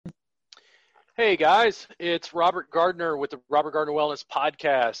Hey guys, it's Robert Gardner with the Robert Gardner Wellness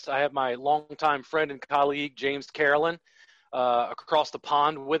Podcast. I have my longtime friend and colleague, James Carolyn, across the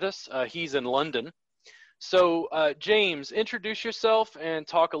pond with us. He's in London. So, James, introduce yourself and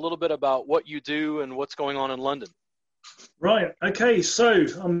talk a little bit about what you do and what's going on in London. Right. Okay. So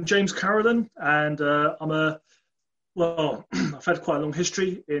I'm James Carolyn, and I've had quite a long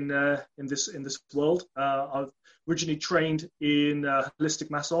history in this world. I've originally trained in holistic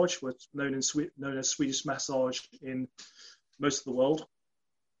massage, what's known as Swedish massage in most of the world.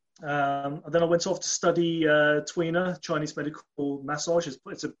 And then I went off to study Tuina, Chinese medical massage. It's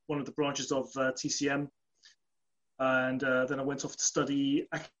one of the branches of TCM. And then I went off to study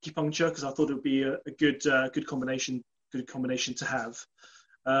acupuncture because I thought it would be a good combination to have.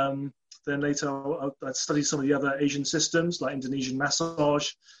 Then later I studied some of the other Asian systems like Indonesian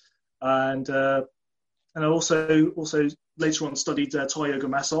massage, and I also later on studied Thai yoga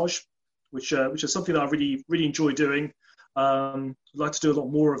massage, which is something that I really enjoy doing. I'd like to do a lot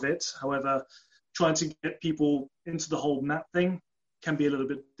more of it. However, trying to get people into the whole mat thing can be a little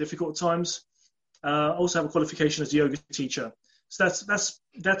bit difficult at times. I also have a qualification as a yoga teacher. So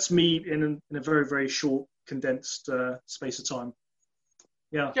that's me in a very, very short, condensed space of time.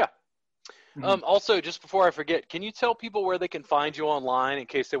 Yeah. Yeah. Mm-hmm. Also, just before I forget, can you tell people where they can find you online in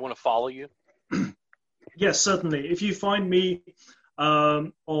case they want to follow you? Yes, certainly. If you find me,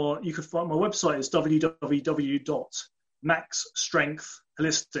 or you can find my website is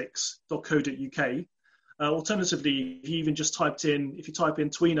www.maxstrengthholistics.co.uk. Alternatively, if you type in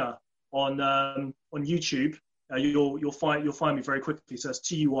Tuina on YouTube, you'll find me very quickly. So that's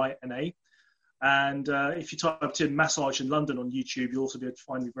Tuina. And if you typed in massage in London on YouTube, you'll also be able to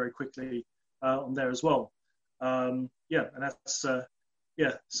find me very quickly on there as well. And that's so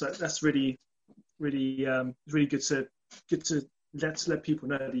that's really good to let people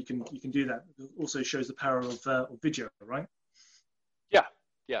know that you can do that. It also shows the power of video, right? Yeah,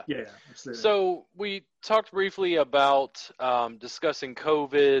 absolutely. So we talked briefly about discussing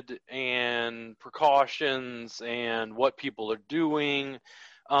COVID and precautions and what people are doing.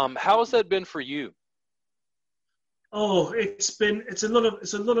 How has that been for you? Oh, it's a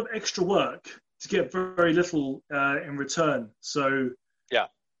lot of extra work to get very little in return. So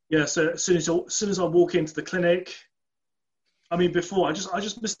so as soon as I walk into the clinic, I mean, before I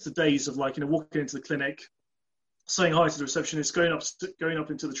just missed the days of walking into the clinic, saying hi to the receptionist, going up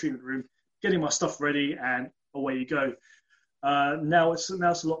into the treatment room, getting my stuff ready, and away you go. Now it's a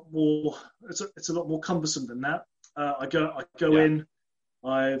lot more. It's a lot more cumbersome than that. I go in.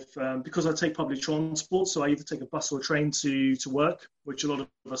 Because I take public transport, so I either take a bus or a train to work, which a lot of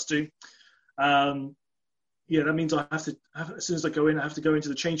us do. That means I have to, as soon as I go in, I have to go into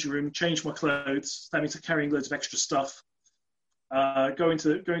the changing room, change my clothes. That means I'm carrying loads of extra stuff. Go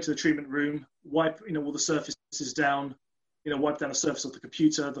into the treatment room, wipe all the surfaces down, wipe down the surface of the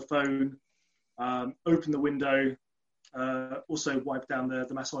computer, the phone, open the window, also wipe down the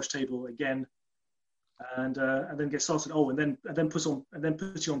massage table again, and then get started. Oh, and then put you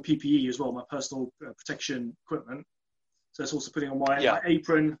on PPE as well, my personal protection equipment. So it's also putting on my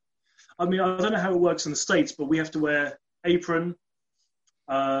apron. I mean, I don't know how it works in the States, but we have to wear apron,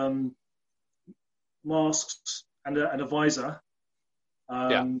 masks, and a visor.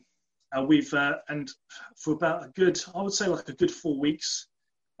 And for about I would say a good 4 weeks,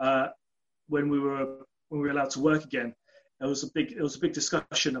 when we were allowed to work again, it was a big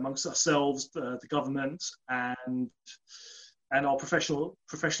discussion amongst ourselves, the government, and our professional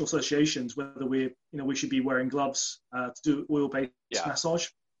associations whether we should be wearing gloves to do oil-based massage.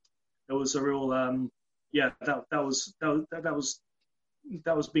 It was a real that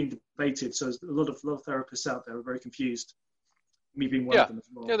was being debated. So there's a lot of therapists out there who are very confused. Me being one of them as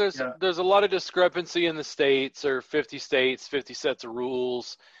well. Yeah, there's a lot of discrepancy in the states, or 50 states, 50 sets of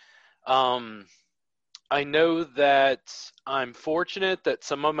rules. I know that I'm fortunate that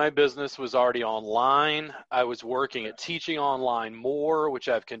some of my business was already online. I was working at teaching online more, which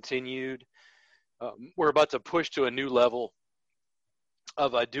I've continued. We're about to push to a new level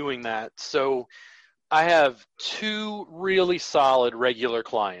of doing that. So I have 2 really solid regular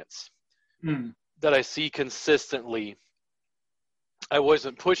clients that I see consistently. I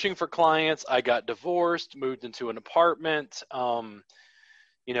wasn't pushing for clients. I got divorced, moved into an apartment, and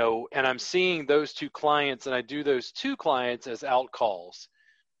I'm seeing those 2 clients, and I do those 2 clients as out calls.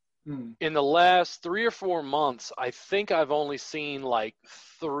 In the last 3 or 4 months, I think I've only seen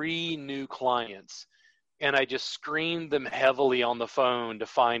 3 new clients, and I just screened them heavily on the phone to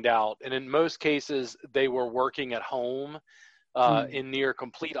find out. And in most cases, they were working at home in near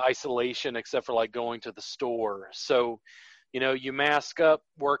complete isolation, except for going to the store. So you mask up,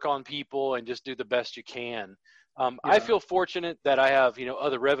 work on people, and just do the best you can. I feel fortunate that I have,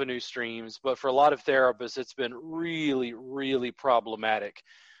 other revenue streams, but for a lot of therapists, it's been really, really problematic.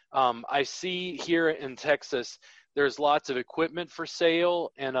 I see here in Texas, there's lots of equipment for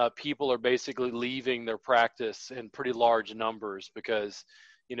sale, and people are basically leaving their practice in pretty large numbers because,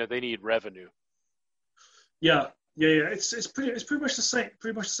 they need revenue. Yeah. It's pretty much the same.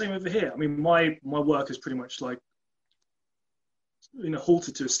 Pretty much the same over here. I mean, my work is pretty much like,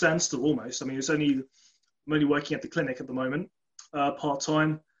 halted to a standstill almost. I mean, I'm only working at the clinic at the moment, part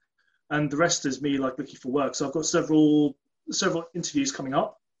time, and the rest is me like looking for work. So I've got several interviews coming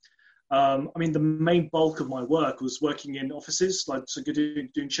up. I mean, the main bulk of my work was working in offices, like so doing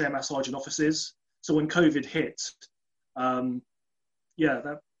chair massage in offices. So when COVID hit, that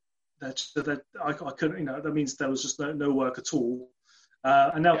I couldn't, that means there was just no work at all.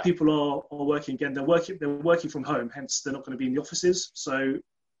 And now people are working again. They're working from home, hence they're not going to be in the offices. So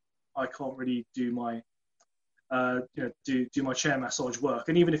I can't really do my do my chair massage work.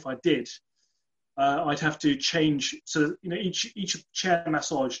 And even if I did, I'd have to change. So each chair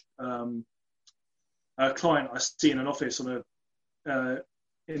massage client I see in an office on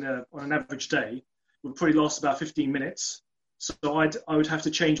an average day would probably last about 15 minutes. So I would have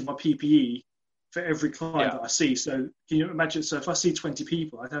to change my PPE for every client that I see. So can you imagine? So if I see 20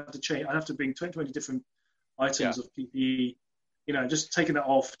 people, I'd have to change. I'd have to bring 20 different items of PPE. Just taking it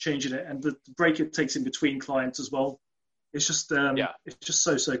off, changing it, and the break it takes in between clients as well. It's just it's just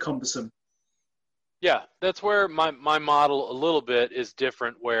so cumbersome. Yeah, that's where my model a little bit is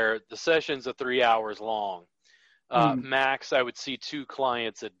different, where the sessions are 3 hours long. Max, I would see 2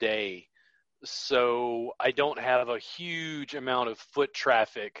 clients a day. So I don't have a huge amount of foot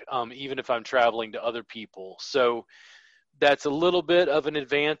traffic, even if I'm traveling to other people. So that's a little bit of an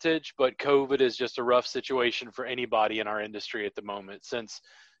advantage, but COVID is just a rough situation for anybody in our industry at the moment, since,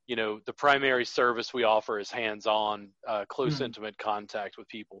 the primary service we offer is hands-on, close, intimate contact with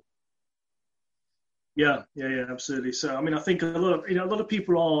people. Yeah, absolutely. So, I mean, I think a lot of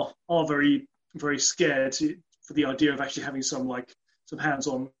people are very, very scared for the idea of actually having some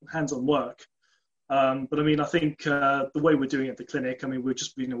hands-on work. But I mean, I think the way we're doing it at the clinic, I mean, we're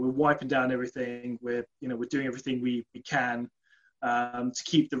just, we're wiping down everything. We're doing everything we can to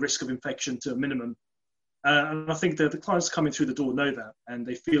keep the risk of infection to a minimum. And I think that the clients coming through the door know that, and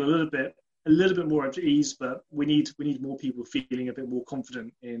they feel a little bit more at ease. But we need more people feeling a bit more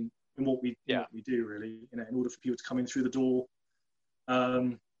confident in what we do, really, in order for people to come in through the door.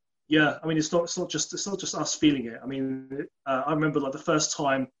 I mean, it's not just us feeling it. I mean, I remember like the first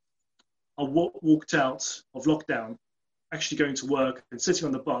time I walked out of lockdown, actually going to work and sitting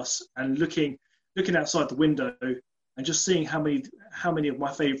on the bus and looking outside the window and just seeing how many of my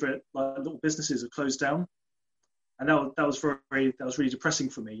favorite little businesses have closed down, and that was really depressing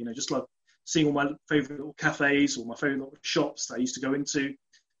for me. Just like seeing all my favorite little cafes or my favorite little shops that I used to go into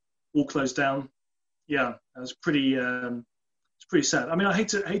all closed down. Yeah, that was pretty. It's pretty sad. I mean, I hate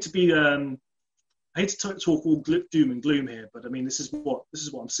to talk all doom and gloom here, but I mean, this is what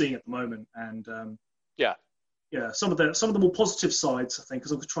I'm seeing at the moment, and some of the more positive sides, I think,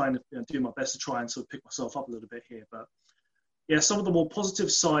 because I'm trying to do my best to try and sort of pick myself up a little bit here, but some of the more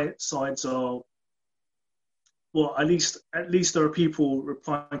positive sides are, well, at least there are people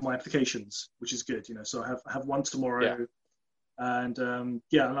replying to my applications, which is good, So I have one tomorrow, and and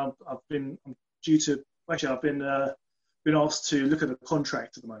I've been asked to look at a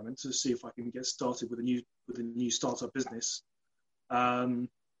contract at the moment to see if I can get started with a new startup business.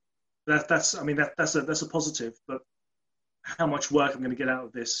 That's a positive, but how much work I'm going to get out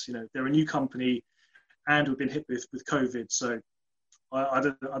of this? They're a new company, and we've been hit with COVID, so I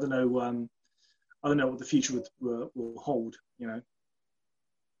don't know. I don't know what the future will hold. In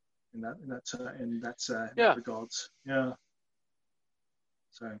that regards. Yeah.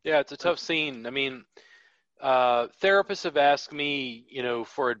 So. Yeah, it's a tough scene. I mean, therapists have asked me,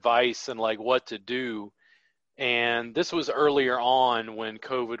 for advice and like what to do. And this was earlier on when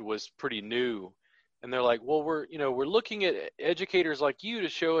COVID was pretty new. And they're like, well, we're looking at educators like you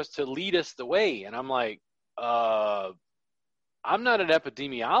to lead us the way. And I'm like, I'm not an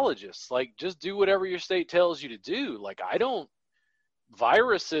epidemiologist. Like, just do whatever your state tells you to do. Like,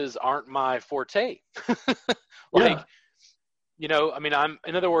 viruses aren't my forte. I mean,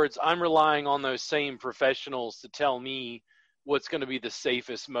 in other words, I'm relying on those same professionals to tell me what's going to be the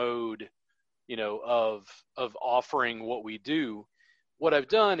safest mode, of offering what we do. What I've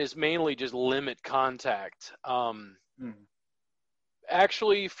done is mainly just limit contact.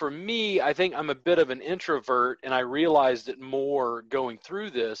 Actually, for me, I think I'm a bit of an introvert, and I realized it more going through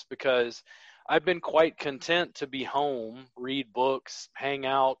this because I've been quite content to be home, read books, hang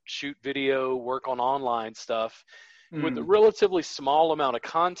out, shoot video, work on online stuff with a relatively small amount of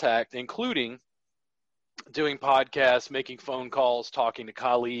contact, including doing podcasts, making phone calls, talking to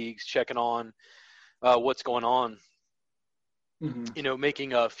colleagues, checking on what's going on.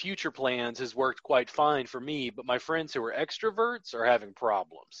 Making future plans has worked quite fine for me, but my friends who are extroverts are having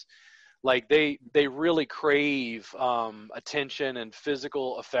problems. Like they really crave attention and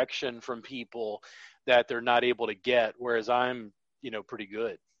physical affection from people that they're not able to get, whereas I'm, pretty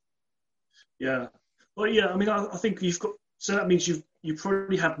good. Yeah. Well, yeah, I mean, I think you've got, so that means you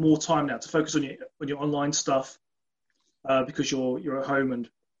probably have more time now to focus on your online stuff because you're at home. And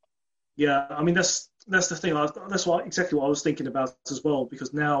yeah, I mean, that's the thing. That's exactly what I was thinking about as well,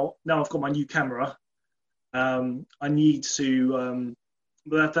 because now I've got my new camera. I need to,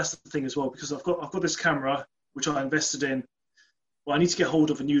 but that's the thing as well, because I've got this camera which I invested in. Well, I need to get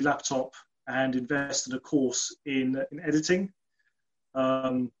hold of a new laptop and invest in a course in editing,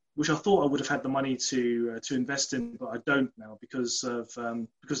 which I thought I would have had the money to invest in, but I don't now because of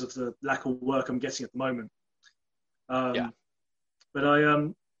the lack of work I'm getting at the moment. But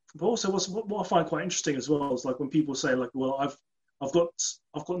also what I find quite interesting as well is like when people say like, well, I've got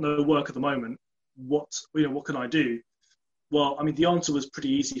no work at the moment. What can I do? Well, I mean, the answer was pretty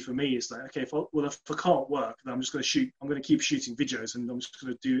easy for me. It's like, okay, if I can't work, then I'm just going to shoot. I'm going to keep shooting videos, and I'm just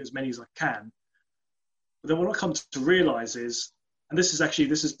going to do as many as I can. But then what I come to realize is, and this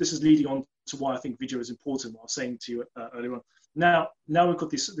is leading on to why I think video is important. What I was saying to you earlier on. Now we've got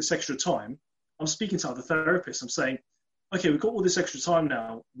this extra time. I'm speaking to other therapists. I'm saying, okay, we've got all this extra time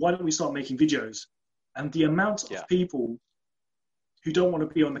now. Why don't we start making videos? And the amount of people who don't want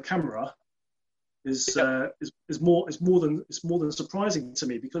to be on the camera is more than surprising to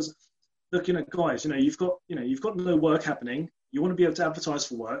me, because look, guys, you've got no work happening. You want to be able to advertise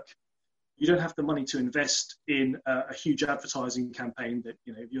for work. You don't have the money to invest in a huge advertising campaign that,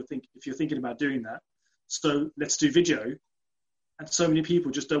 if you're thinking about doing that. So let's do video. And so many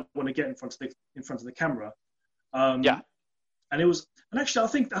people just don't want to get in front of the camera. And actually, I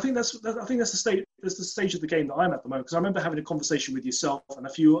think that's the stage of the game that I'm at the moment, because I remember having a conversation with yourself and a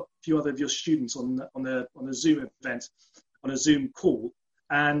few other of your students on a Zoom event, on a Zoom call,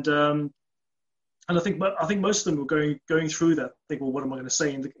 and I think most of them were going through that. Think, well, what am I going to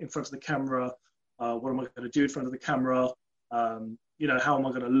say in front of the camera? What am I going to do in front of the camera? How am I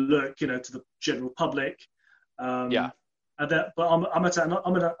going to look, to the general public? But I'm at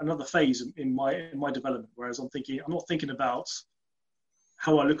another phase in my development, whereas I'm not thinking about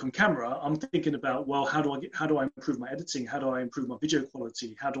how I look on camera. I'm thinking about, well, how do I improve my editing? How do I improve my video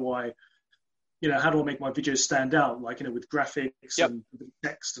quality? How do I make my videos stand out, like, with graphics and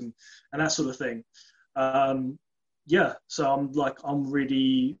text and that sort of thing. So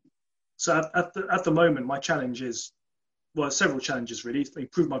at the moment, my challenge is, well, several challenges really: to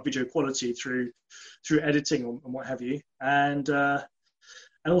improve my video quality through editing and what have you, and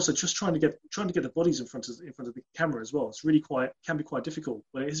also just trying to get the bodies in front of the camera as well. It's really can be quite difficult,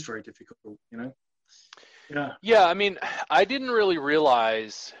 but it is very difficult, Yeah, I mean, I didn't really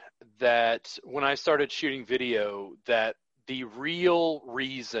realize that when I started shooting video that the real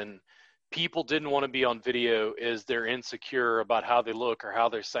reason people didn't want to be on video is they're insecure about how they look or how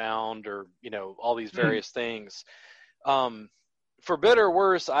they sound, or all these various things. For better or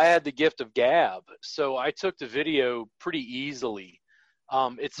worse, I had the gift of gab, so I took to video pretty easily.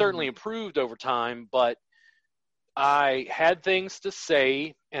 It certainly improved over time, but I had things to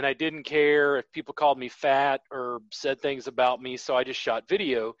say, and I didn't care if people called me fat or said things about me, so I just shot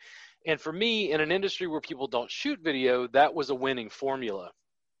video. And for me, in an industry where people don't shoot video, that was a winning formula.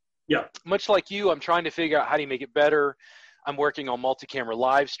 Yeah. Much like you, I'm trying to figure out how do you make it better. I'm working on multi-camera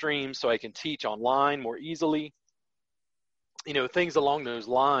live streams so I can teach online more easily. Things along those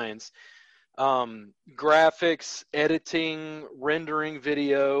lines. Graphics, editing, rendering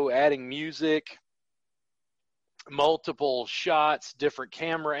video, adding music, multiple shots, different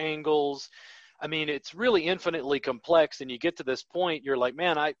camera angles. I mean, it's really infinitely complex, and you get to this point, you're like,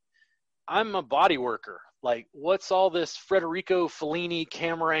 man, I'm a body worker. Like, what's all this Federico Fellini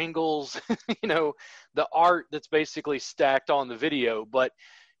camera angles, the art that's basically stacked on the video, but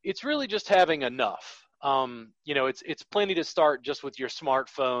it's really just having enough. It's plenty to start just with your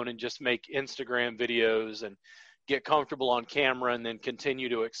smartphone and just make Instagram videos and get comfortable on camera, and then continue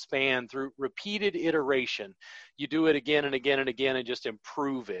to expand through repeated iteration. You do it again and again and again and just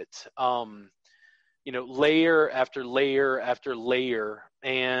improve it. Layer after layer after layer,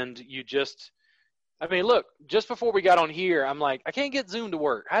 and you just I mean, look, just before we got on here, I'm like, I can't get Zoom to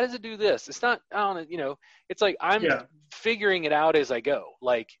work. How does it do this? It's not, I don't know, it's like I'm Yeah, figuring it out as I go.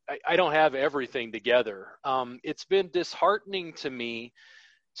 Like, I don't have everything together. It's been disheartening to me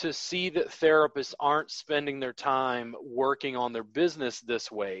to see that therapists aren't spending their time working on their business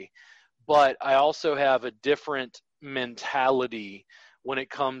this way. But I also have a different mentality when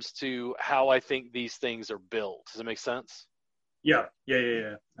it comes to how I think these things are built. Does it make sense? yeah,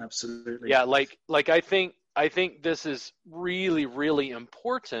 absolutely. Yeah, like I think this is really, really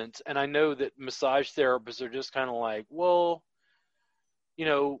important. And I know that massage therapists are just kind of like, well,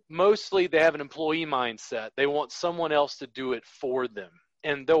 mostly they have an employee mindset. They want someone else to do it for them.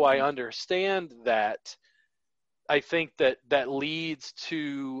 And though I understand that, I think that that leads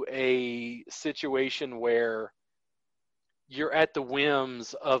to a situation where you're at the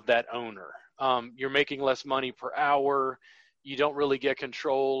whims of that owner. You're making less money per hour. You don't really get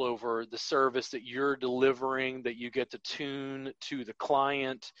control over the service that you're delivering, that you get to tune to the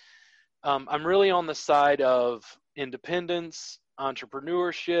client. I'm really on the side of independence,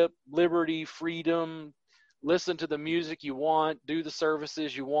 entrepreneurship, liberty, freedom. Listen to the music you want, do the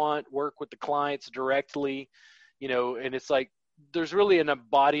services you want, work with the clients directly, and it's like there's really an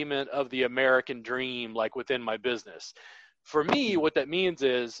embodiment of the American dream, like within my business. For me, what that means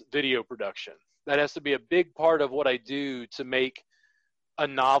is video production. That has to be a big part of what I do to make a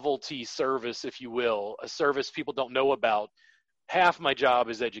novelty service, if you will, a service people don't know about. Half my job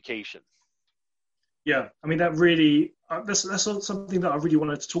is education. Yeah, I mean that really that's something that I really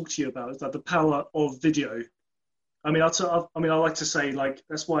wanted to talk to you about, is that the power of video. I mean, I like to say, like,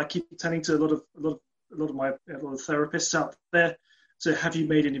 that's why I keep telling to a lot of therapists out there. So, have you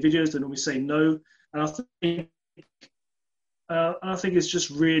made any videos? They normally say no, and I think it's just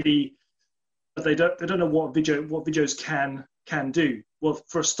really they don't know what videos can do. Well,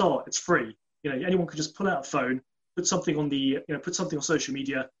 for a start, it's free. Anyone can just pull out a phone, put something on put something on social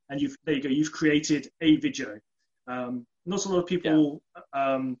media, and there you go. You've created a video. Not a lot of people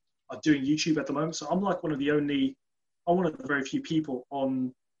are doing YouTube at the moment, so I'm like one of the very few people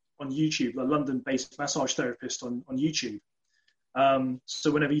on YouTube, a London-based massage therapist on YouTube.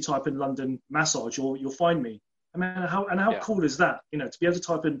 So whenever you type in London massage, you'll find me. I mean, how cool is that? To be able to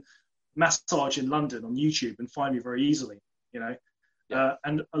type in massage in London on YouTube and find me very easily. And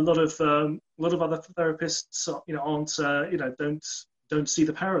a lot of other therapists, aren't don't see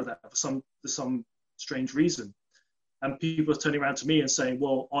the power of that for some strange reason. And people are turning around to me and saying,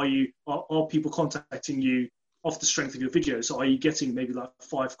 well, are people contacting you off the strength of your videos? So are you getting maybe like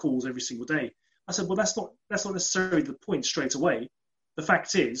 5 calls every single day? I said, well, that's not necessarily the point straight away. The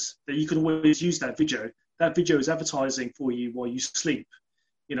fact is that you can always use that video. That video is advertising for you while you sleep,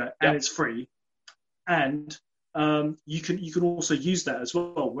 and it's free. And you can also use that as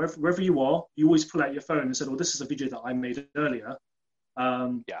well. Wherever you are, you always pull out your phone and say, well, this is a video that I made earlier.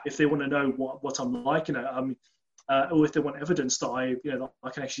 If they want to know what I'm like, or if they want evidence that I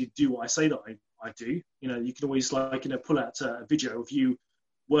can actually do what I say that I do, you can always pull out a video of you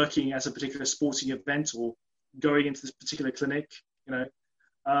working at a particular sporting event or going into this particular clinic, and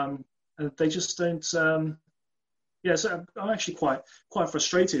they just don't. So I'm actually quite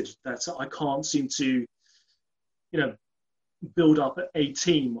frustrated that I can't seem to, build up a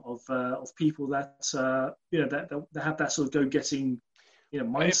team of people that that have that sort of go-getting,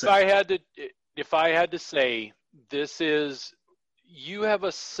 mindset. If I had to say, you have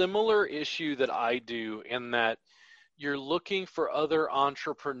a similar issue that I do, in that you're looking for other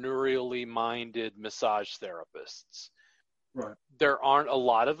entrepreneurially minded massage therapists. Right. There aren't a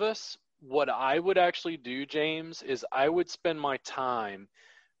lot of us. What I would actually do, James, is I would spend my time,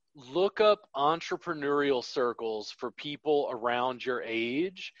 look up entrepreneurial circles for people around your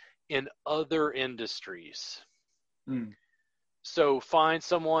age in other industries. So find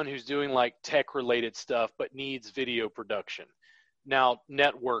someone who's doing like tech related stuff but needs video production. Now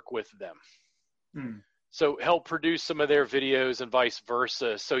network with them. So help produce some of their videos and vice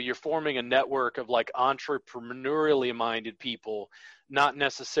versa. So you're forming a network of like entrepreneurially minded people, not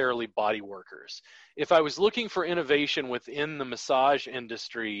necessarily body workers. If I was looking for innovation within the massage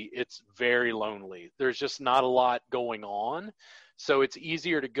industry, it's very lonely. There's just not a lot going on. So it's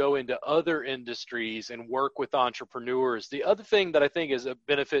easier to go into other industries and work with entrepreneurs. The other thing that I think is a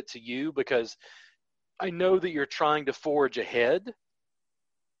benefit to you, because I know that you're trying to forge ahead,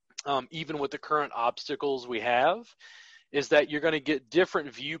 even with the current obstacles we have, is that you're going to get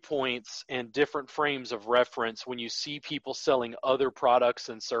different viewpoints and different frames of reference when you see people selling other products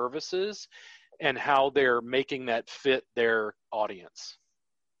and services and how they're making that fit their audience.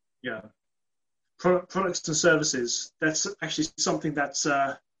 Yeah. Products and services, that's actually something that's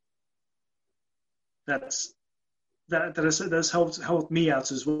that's that's helped me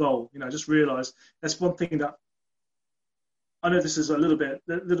out as well. You know, I just realised that's one thing that I know this is a little bit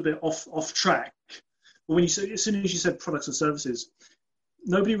off track. But when you say, as soon as you said products and services,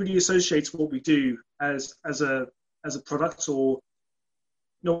 nobody really associates what we do as a product, or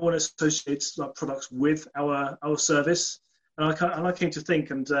no one associates like products with our service. And I came to think,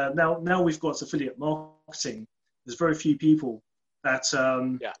 and now we've got affiliate marketing. There's very few people that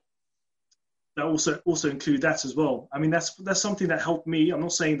that also include that as well. I mean, that's something that helped me. I'm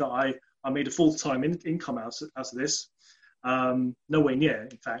not saying that I made a full-time income out of this. Nowhere near,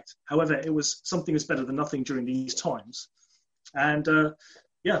 in fact. However, it was something that's better than nothing during these times. And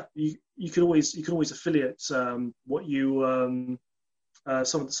you can always affiliate what you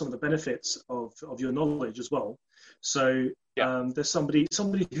some of the benefits of your knowledge as well. So there's somebody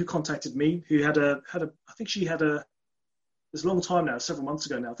who contacted me who had a I think she had a, it's a long time now, several months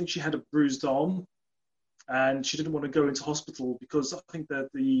ago now, I think she had a bruised arm, and she didn't want to go into hospital because I think that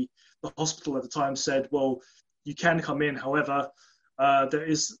the hospital at the time said, well, you can come in, however, there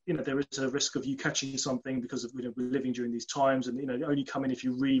is a risk of you catching something because of, we're living during these times, and only come in if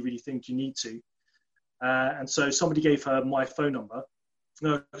you really think you need to. And so somebody gave her my phone number.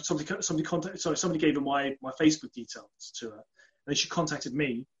 No, somebody gave her my Facebook details to her, and then she contacted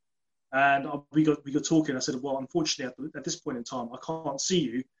me, and we got talking. I said, well, unfortunately at this point in time, I can't see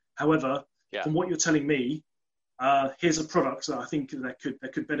you. However, from what you're telling me, here's a product that I think that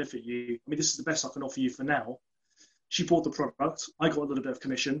could benefit you. I mean, this is the best I can offer you for now. She bought the product. I got a little bit of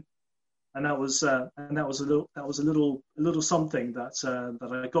commission, and that was a little something that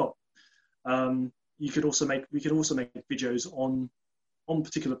I got. We can also make videos on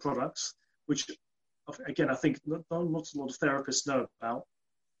particular products, which again I think not a lot of therapists know about.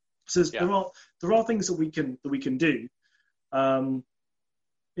 So there are things that we can do.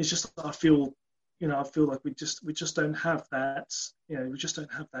 It's just that I feel like we just don't have that. We just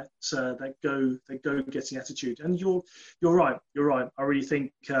don't have that go getting attitude. And you're right. I really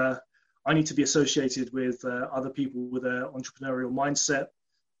think I need to be associated with other people with an entrepreneurial mindset.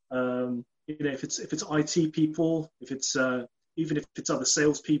 If it's IT people, if it's even if it's other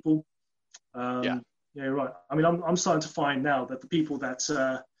salespeople. You're right. I mean, I'm starting to find now that the people that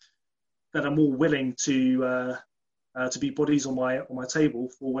are more willing to be bodies on my table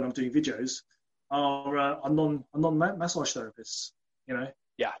for when I'm doing videos are non-massage therapists.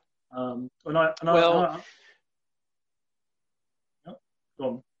 Yeah. Go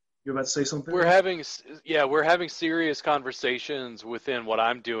on. You're about to say something? We're having serious conversations within what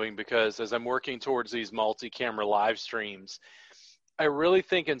I'm doing, because as I'm working towards these multi-camera live streams, I really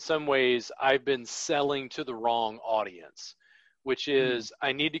think in some ways I've been selling to the wrong audience, which is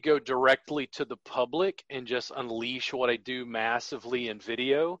I need to go directly to the public and just unleash what I do massively in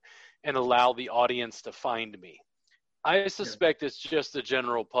video and allow the audience to find me. I suspect it's just the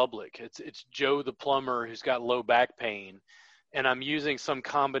general public. It's Joe the plumber who's got low back pain, and I'm using some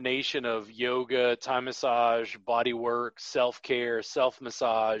combination of yoga, Thai massage, body work, self-care,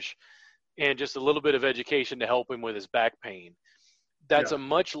 self-massage, and just a little bit of education to help him with his back pain. That's a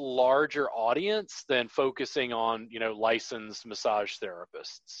much larger audience than focusing on, licensed massage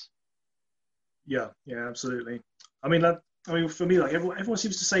therapists. Yeah, absolutely. I mean, for me, like everyone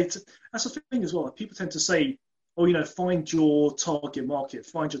seems to say, that's the thing as well. People tend to say, oh, find your target market,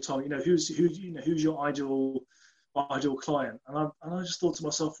 find your target. Who's your ideal client. And I just thought to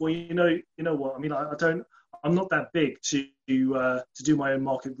myself, well, you know what? I mean, I'm not that big to do my own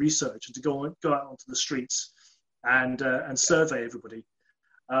market research and to go out onto the streets and survey everybody.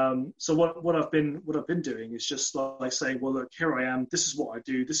 So what I've been doing is just like saying, well, look, here I am. This is what I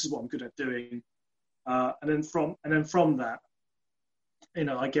do. This is what I'm good at doing. And then from that,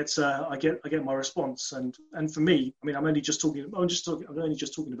 I get my response. And for me, I mean, I'm only just talking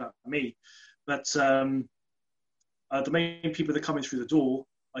about me, but the main people that are coming through the door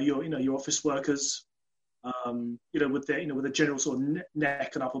are your office workers, with their general sort of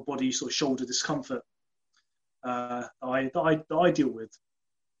neck and upper body sort of shoulder discomfort that I deal with.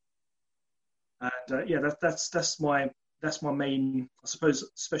 And that's my main, I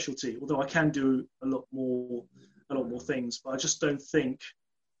suppose, specialty. Although I can do a lot more things, but I just don't think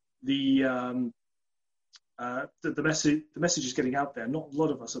the message is getting out there. Not a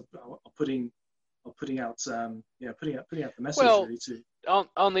lot of us are putting out the message. Well, really too.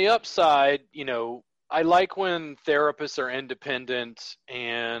 On the upside, I like when therapists are independent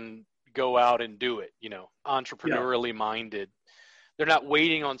and go out and do it, entrepreneurially minded. They're not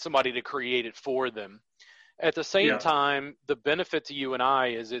waiting on somebody to create it for them. At the same time, the benefit to you and I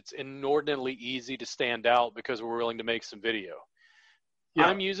is it's inordinately easy to stand out because we're willing to make some video.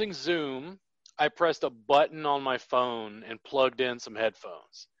 I'm using Zoom I pressed a button on my phone and plugged in some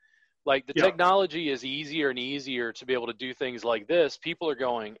headphones. Like the Yeah. technology is easier and easier to be able to do things like this. People are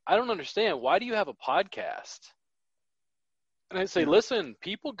going, I don't understand. Why do you have a podcast? And I say, Yeah. listen,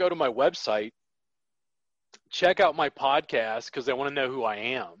 people go to my website, check out my podcast because they want to know who I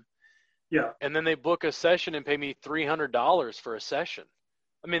am. Yeah. And then they book a session and pay me $300 for a session.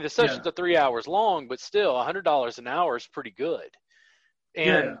 I mean, the Yeah. sessions are 3 hours long, but still $100 an hour is pretty good.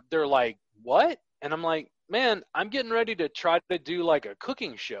 Yeah. And they're like, what? And I'm like, man, I'm getting ready to try to do like a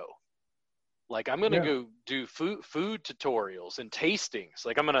cooking show. Like I'm going to Yeah. go do food tutorials and tastings.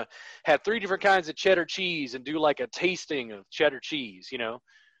 Like I'm going to have 3 different kinds of cheddar cheese and do like a tasting of cheddar cheese, you know,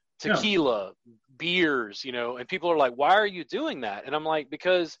 Yeah. tequila, beers, you know, and people are like, why are you doing that? And I'm like,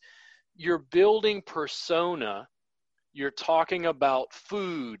 because you're building persona. You're talking about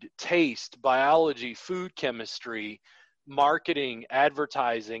food, taste, biology, food chemistry, marketing,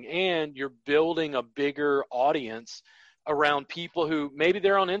 advertising, and you're building a bigger audience around people who maybe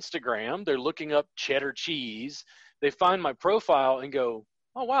they're on Instagram, they're looking up cheddar cheese, they find my profile and go,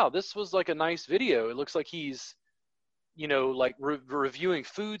 oh wow, this was like a nice video. It looks like he's, you know, like reviewing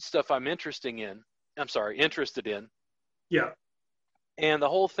food stuff interested in. Yeah. And the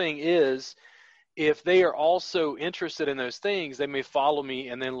whole thing is, if they are also interested in those things, they may follow me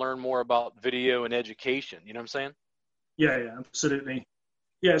and then learn more about video and education. You know what I'm saying? Yeah. Yeah. Absolutely.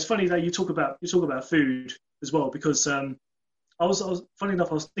 Yeah. It's funny that you talk about food as well, because I was funny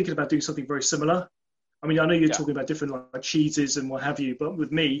enough, I was thinking about doing something very similar. I mean, I know you're Yeah. talking about different like cheeses and what have you, but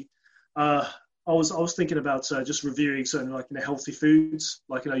with me, I was thinking about just reviewing certain like healthy foods,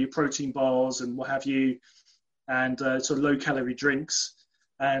 like your protein bars and what have you, and sort of low calorie drinks,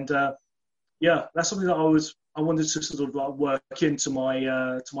 and yeah, that's something that I wanted to sort of like work into my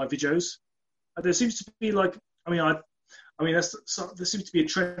videos. There seems to be like, I mean, there seems to be a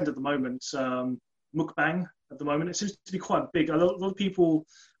trend at the moment, mukbang at the moment. It seems to be quite big. A lot of people,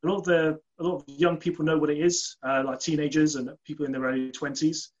 a lot of young people know what it is, like teenagers and people in their early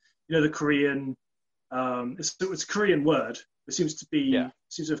 20s. You know, the Korean, it's a Korean word. It seems to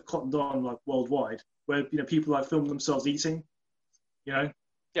have cottoned on like worldwide, where people like film themselves eating. You know,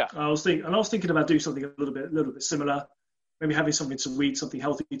 Yeah. I was thinking about doing something a little bit similar. Maybe having something to eat, something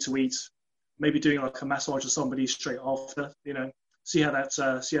healthy to eat. Maybe doing like a massage or somebody straight after. See how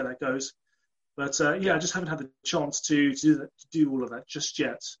that goes. But yeah, I just haven't had the chance to do all of that just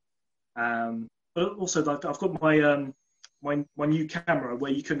yet. But also, like, I've got my new camera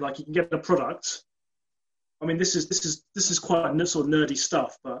where you can get a product. I mean, this is quite sort of nerdy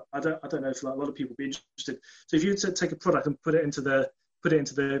stuff, but I don't know if like, a lot of people would be interested. So if you take a product and put it into the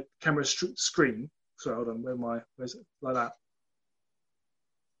camera screen. Sorry, hold on. Where's it? Like that.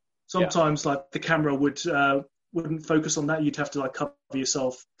 Sometimes like the camera wouldn't focus on that. You'd have to like cover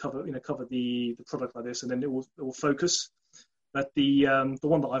the product like this, and then it will focus. But the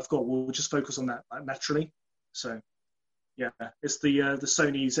one that I've got will just focus on that like, naturally. So yeah, it's the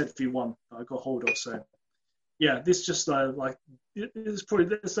Sony ZV-1 that I got hold of. So yeah, this just like it's probably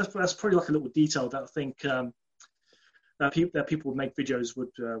that's probably like a little detail that I think that people who make videos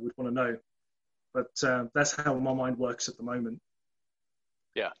would want to know. But that's how my mind works at the moment.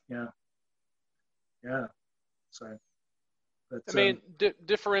 Yeah. So, but, I mean,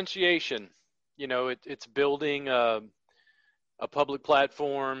 differentiation. You know, it's building a public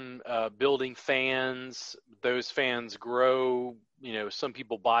platform, building fans. Those fans grow. You know, some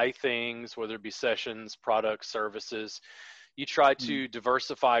people buy things, whether it be sessions, products, services. You try to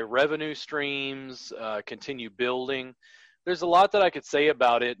diversify revenue streams, continue building. There's a lot that I could say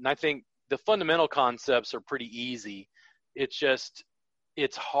about it, and I think the fundamental concepts are pretty easy.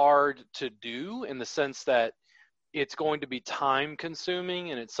 It's hard to do in the sense that it's going to be time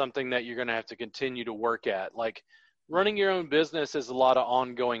consuming, and it's something that you're going to have to continue to work at. Like running your own business is a lot of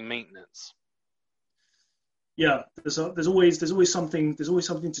ongoing maintenance. Yeah, there's always something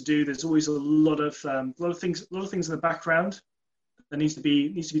to do. There's always a lot of things in the background that needs to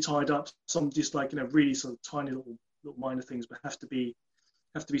be tied up. Some just like really sort of tiny little minor things, but have to be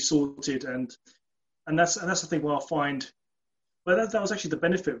sorted. And that's the thing where I find. Well, that was actually the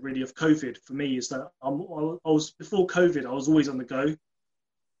benefit really of COVID for me, is that I was before COVID, I was always on the go.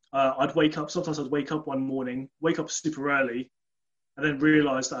 Sometimes I'd wake up one morning, wake up super early, and then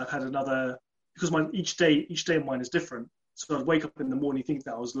realize that I've had another, because each day of mine is different. So I'd wake up in the morning thinking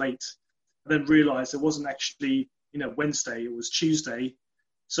that I was late, and then realize it wasn't actually, Wednesday, it was Tuesday.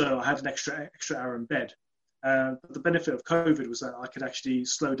 So I had an extra hour in bed. But the benefit of COVID was that I could actually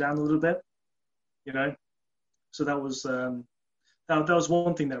slow down a little bit, So that was that was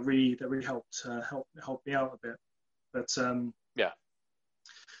one thing that really helped me out a bit. But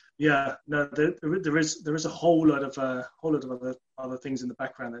Yeah, no, there is a whole lot of other things in the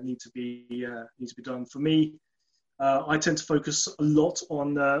background that need to be done. For me, I tend to focus a lot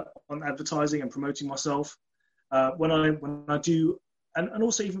on advertising and promoting myself. When I do, and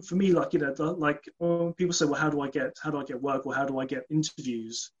also even for me, like like when people say, well, how do I get work, or how do I get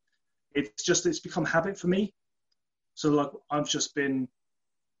interviews? It's become habit for me. So like I've just been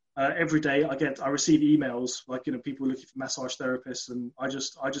every day I receive emails like people looking for massage therapists, and I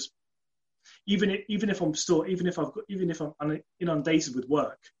just even if I'm still even if I'm inundated with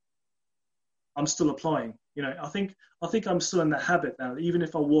work, I'm still applying. I think I'm still in that habit now. Even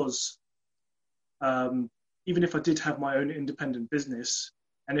if I was, even if I did have my own independent business,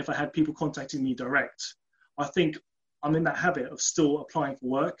 and if I had people contacting me direct, I think I'm in that habit of still applying for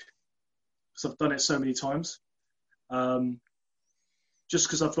work because I've done it so many times. Just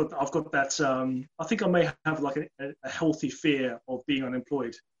because I've got that. I think I may have like a healthy fear of being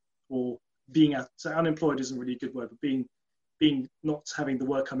unemployed, or being so unemployed isn't really a good word, but being not having the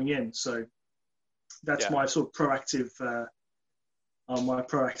work coming in. So that's my sort of my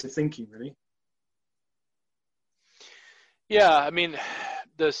proactive thinking, really. Yeah, I mean,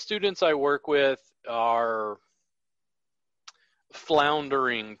 the students I work with are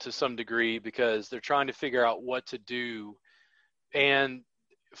floundering to some degree because they're trying to figure out what to do. And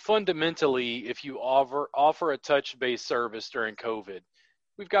fundamentally, if you offer a touch-based service during COVID,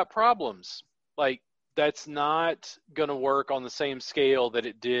 we've got problems. Like, that's not going to work on the same scale that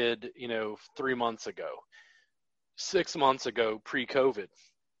it did, 3 months ago, 6 months ago, pre-COVID.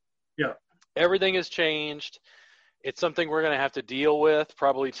 Yeah. Everything has changed. It's something we're going to have to deal with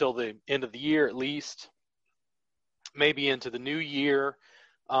probably till the end of the year at least, maybe into the new year.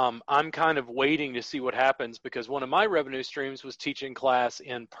 I'm kind of waiting to see what happens because one of my revenue streams was teaching class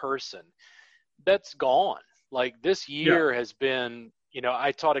in person. That's gone. Like this year has been,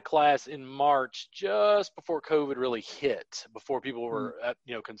 I taught a class in March just before COVID really hit, before people were,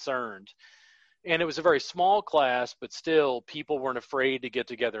 concerned. And it was a very small class, but still people weren't afraid to get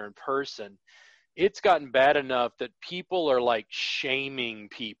together in person. It's gotten bad enough that people are like shaming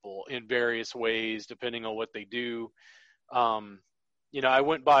people in various ways, depending on what they do. I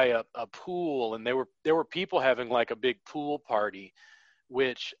went by a pool and there were people having like a big pool party,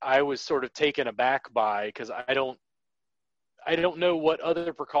 which I was sort of taken aback by because I don't know what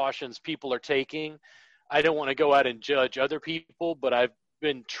other precautions people are taking. I don't want to go out and judge other people, but I've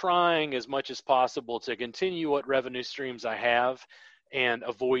been trying as much as possible to continue what revenue streams I have and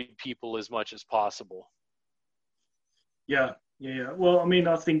avoid people as much as possible. Yeah. Well, I mean,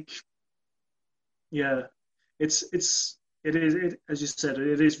 I think, it is, as you said,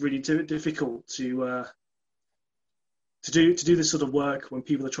 it is really difficult to do this sort of work when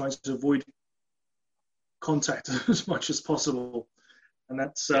people are trying to avoid contact as much as possible, and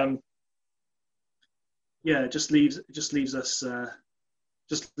that's it just leaves us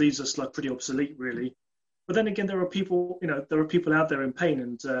like pretty obsolete, really. But then again, there are people out there in pain,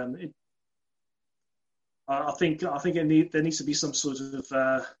 and I think there needs to be some sort of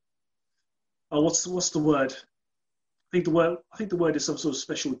what's the word? I think the word is some sort of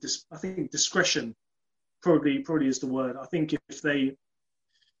special. I think discretion probably is the word. I think if they,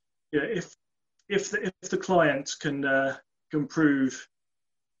 if the client can prove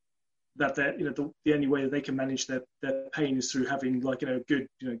that the only way that they can manage their pain is through having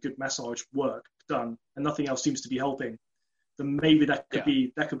good massage work done, and nothing else seems to be helping, then maybe that could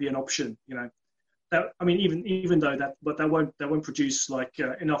be an option. That, I mean, even though that won't produce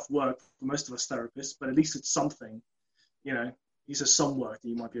enough work for most of us therapists, but at least it's something. These some work that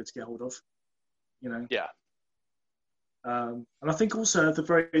you might be able to get hold of. Yeah. And I think also at the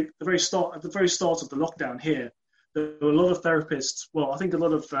very start of the lockdown here, there were a lot of therapists. Well, I think a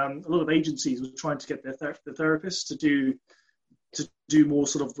lot of agencies were trying to get their therapists to do more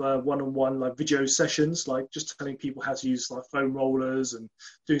sort of one-on-one like video sessions, like just telling people how to use like foam rollers and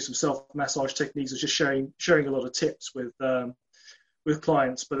doing some self massage techniques, and just sharing a lot of tips with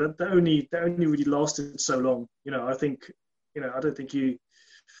clients. But that only really lasted so long. I think I don't think the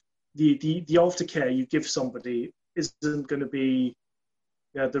aftercare you give somebody isn't going to be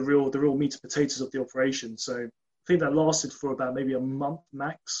the real meat and potatoes of the operation. So I think that lasted for about maybe a month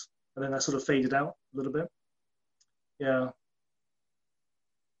max, and then that sort of faded out a little bit.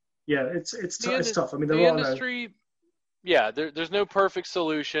 It's tough. I mean, the industry. There's no perfect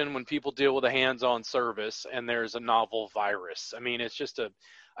solution when people deal with a hands-on service and there's a novel virus. I mean, it's just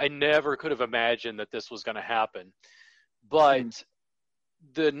I never could have imagined that this was going to happen. But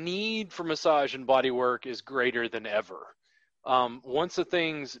the need for massage and body work is greater than ever. Once the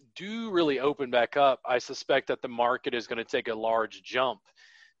things do really open back up, I suspect that the market is going to take a large jump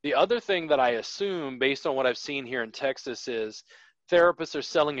The other thing that I assume, based on what I've seen here in Texas, is therapists are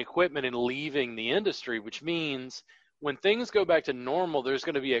selling equipment and leaving the industry, which means when things go back to normal, there's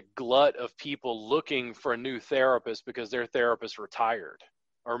going to be a glut of people looking for a new therapist because their therapist retired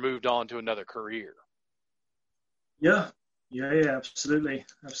or moved on to another career. Yeah, yeah, absolutely,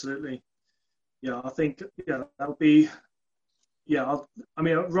 absolutely. Yeah, I think that'll be. Yeah, I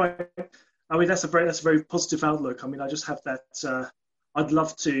mean, right. I mean, that's a very positive outlook. I mean, I just have that. I'd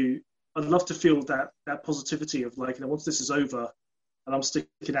love to. I'd love to feel that positivity of like, once this is over, and I'm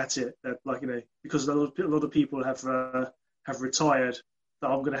sticking at it. That like, because a lot of people have retired. That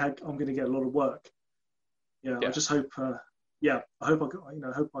I'm gonna get a lot of work. Yeah, I just hope. I hope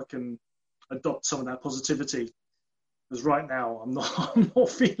I hope I can adopt some of that positivity. Because right now I'm not I'm not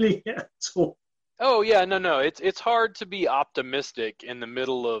feeling it at all. Oh yeah, no. It's hard to be optimistic in the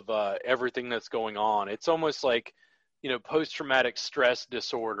middle of everything that's going on. It's almost like, post-traumatic stress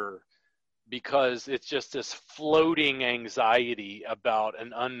disorder, because it's just this floating anxiety about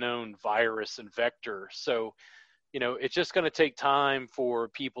an unknown virus and vector. So, it's just going to take time for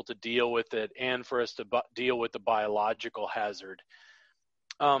people to deal with it and for us to deal with the biological hazard.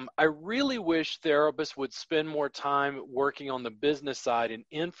 I really wish therapists would spend more time working on the business side and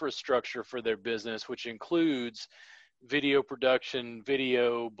infrastructure for their business, which includes video production,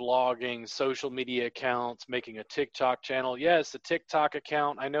 video, blogging, social media accounts, making a TikTok channel. Yes, a TikTok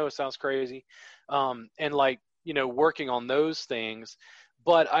account. I know it sounds crazy. And working on those things.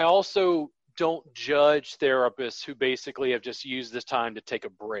 But I also don't judge therapists who basically have just used this time to take a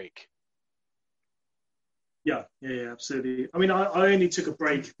break. Yeah, absolutely. I mean, I only took a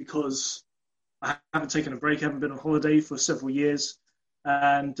break because I haven't taken a break. I haven't been on holiday for several years.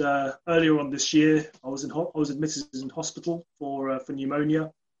 And earlier on this year, I was admitted in hospital for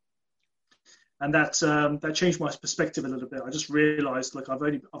pneumonia, and that changed my perspective a little bit. I just realised like I've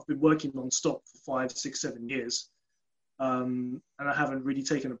been working non-stop for 5, 6, 7 years, and I haven't really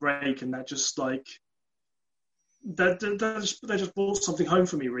taken a break, and that just like that just brought something home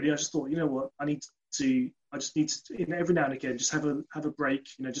for me. Really, I just thought, you know what, I just need to every now and again just have a break.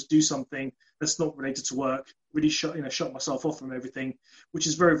 Just do something that's not related to work. Really shut myself off from everything, which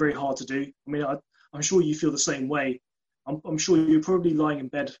is very, very hard to do. I mean, I'm sure you feel the same way. I'm sure you're probably lying in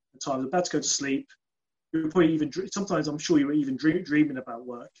bed at times, about to go to sleep. You're probably sometimes I'm sure you're even dreaming about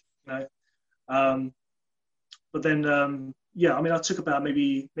work. But then I mean, I took about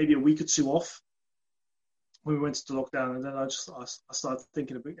maybe a week or two off when we went into lockdown, and then I started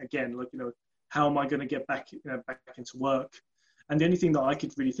thinking again, like, how am I going to get back into work? And the only thing that I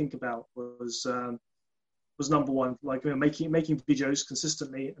could really think about was number one, like, making videos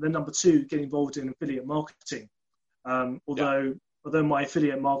consistently, and then number two, getting involved in affiliate marketing. Although my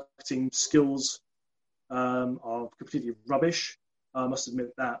affiliate marketing skills are completely rubbish, I must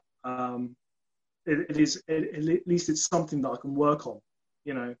admit that. It is at least it's something that I can work on,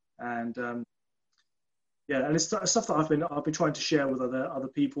 and and it's stuff that I've been trying to share with other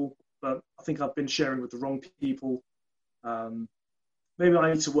people, but I think I've been sharing with the wrong people. Maybe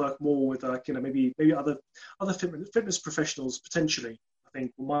I need to work more with maybe other fitness professionals potentially. I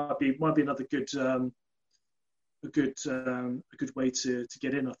think might be another a good way to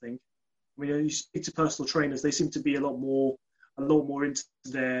get in. I think. I mean, you speak to personal trainers; they seem to be a lot more into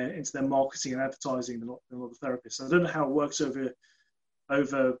their marketing and advertising than a lot of therapists. I don't know how it works over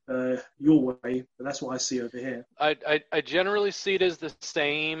your way, but that's what I see over here. I generally see it as the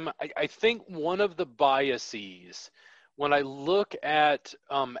same. I think one of the biases when I look at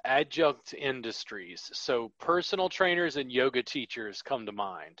adjunct industries, so personal trainers and yoga teachers come to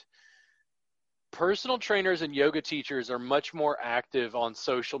mind. Personal trainers and yoga teachers are much more active on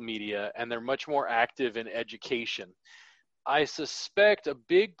social media, and they're much more active in education. I suspect a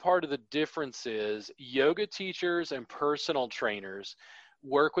big part of the difference is yoga teachers and personal trainers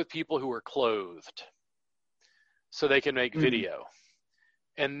work with people who are clothed so they can make video.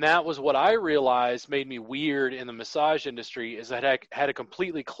 And that was what I realized made me weird in the massage industry, is that I had a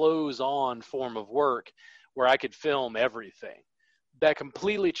completely clothes-on form of work where I could film everything. That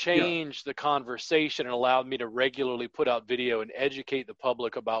completely changed the conversation and allowed me to regularly put out video and educate the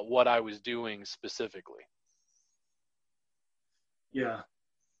public about what I was doing specifically. Yeah.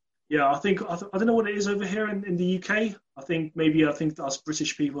 I think I don't know what it is over here in the UK. I think that us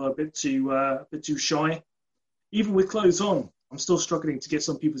British people are a bit too shy. Even with clothes on, I'm still struggling to get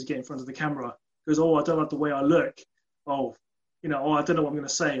some people to get in front of the camera because, I don't like the way I look. I don't know what I'm going to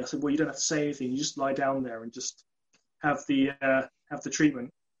say. I said, well, you don't have to say anything. You just lie down there and just have the treatment.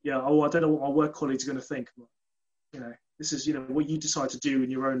 Yeah. I don't know what my work colleagues are going to think. This is what you decide to do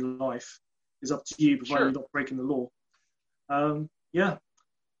in your own life is up to you, provided you're not breaking the law.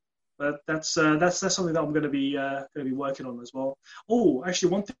 but that's something that I'm going to be working on as well. Oh,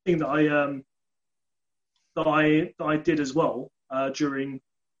 actually, one thing that I did as well during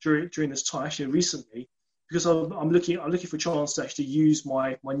this time, actually recently, because I'm looking for a chance to actually use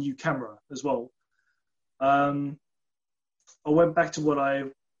my new camera as well. I went back to what I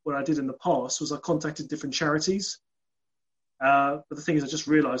did in the past was I contacted different charities. But the thing is, I just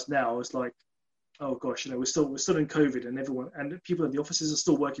realised now it's like, oh gosh, we're still in COVID, and people in the offices are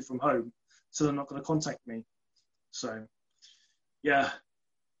still working from home, so they're not going to contact me. So, yeah,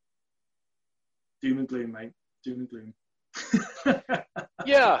 doom and gloom, mate, doom and gloom.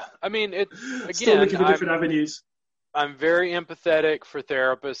 Yeah, I mean, Still looking for again, different avenues. I'm very empathetic for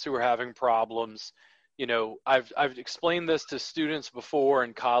therapists who are having problems. I've explained this to students before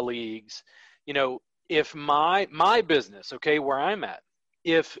and colleagues. If my business, okay, where I'm at,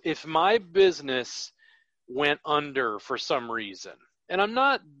 if my business went under for some reason, and I'm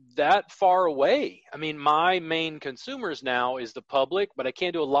not that far away. I mean, my main consumers now is the public, but I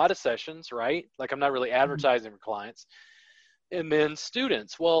can't do a lot of sessions, right? Like I'm not really advertising for clients. And then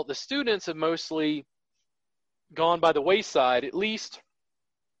students. Well, the students have mostly gone by the wayside, at least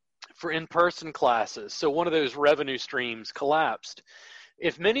for in-person classes. So one of those revenue streams collapsed.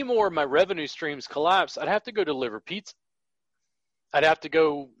 If many more of my revenue streams collapse, I'd have to go deliver pizza. I'd have to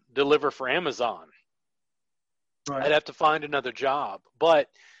go deliver for Amazon. Right. I'd have to find another job. But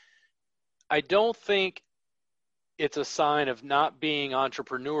I don't think it's a sign of not being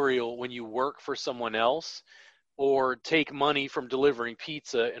entrepreneurial when you work for someone else or take money from delivering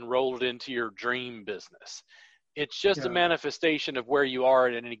pizza and roll it into your dream business. It's just a manifestation of where you are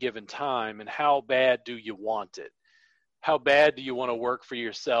at any given time and how bad do you want it? How bad do you want to work for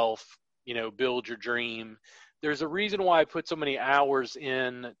yourself, build your dream? There's a reason why I put so many hours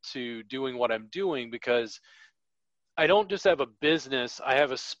in to doing what I'm doing, because I don't just have a business, I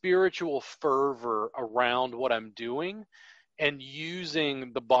have a spiritual fervor around what I'm doing and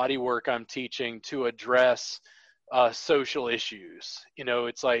using the body work I'm teaching to address social issues.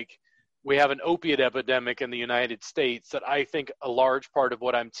 It's like we have an opiate epidemic in the United States that I think a large part of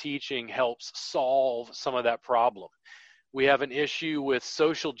what I'm teaching helps solve some of that problem. We have an issue with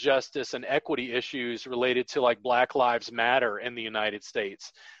social justice and equity issues related to like Black Lives Matter in the United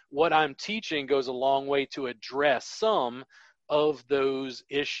States. What I'm teaching goes a long way to address some of those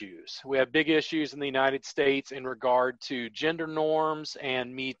issues. We have big issues in the United States in regard to gender norms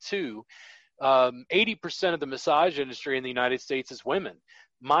and Me Too. 80% of the massage industry in the United States is women.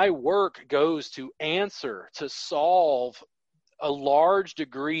 My work goes to solve a large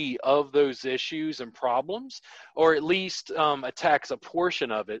degree of those issues and problems, or at least attacks a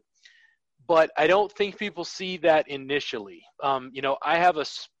portion of it. But I don't think people see that initially. I have a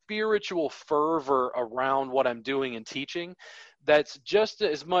spiritual fervor around what I'm doing and teaching that's just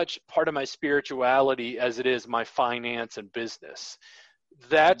as much part of my spirituality as it is my finance and business.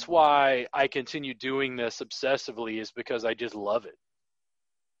 That's why I continue doing this obsessively, is because I just love it.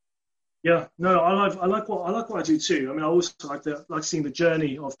 Yeah, no, I like what I do too. I mean, I also like seeing the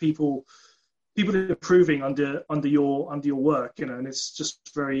journey of people improving under your work, and it's just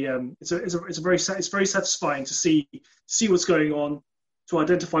very it's very satisfying to see what's going on, to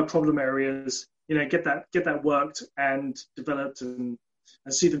identify problem areas, get that worked and developed, and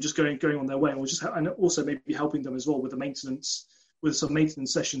see them just going on their way, and also maybe helping them as well with some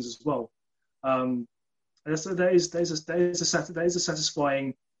maintenance sessions as well. And that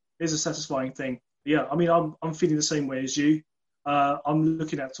is a satisfying thing. But yeah, I mean, I'm feeling the same way as you. I'm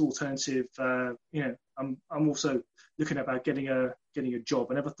looking at alternative. I'm also looking at about getting a job.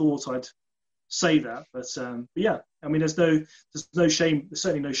 I never thought I'd say that, but yeah, I mean, there's no shame. There's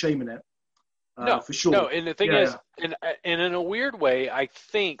certainly no shame in it. No, for sure. No, and the thing is, and in a weird way, I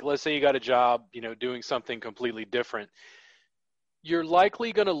think, let's say you got a job, doing something completely different. You're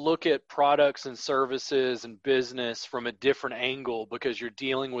likely going to look at products and services and business from a different angle because you're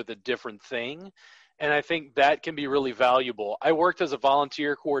dealing with a different thing. And I think that can be really valuable. I worked as a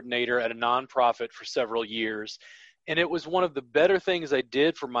volunteer coordinator at a nonprofit for several years, and it was one of the better things I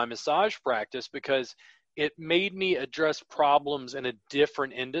did for my massage practice because it made me address problems in a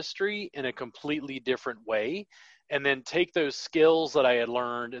different industry in a completely different way, and then take those skills that I had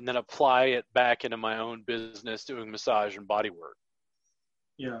learned and then apply it back into my own business doing massage and body work.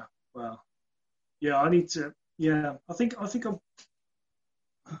 Yeah. Wow. Yeah, I need to. Yeah, I think now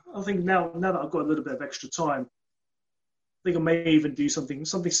that I've got a little bit of extra time, I think I may even do something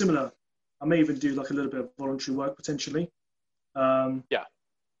similar. I may even do like a little bit of voluntary work potentially. Yeah.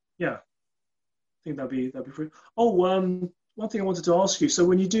 I think that'd be pretty. Oh, one thing I wanted to ask you. So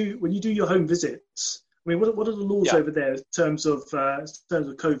when you do your home visits, I mean, what are the laws Yeah. over there in terms of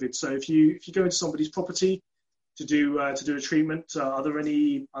COVID? So if you go into somebody's property to do a treatment, are there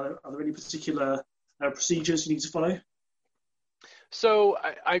any particular procedures you need to follow? So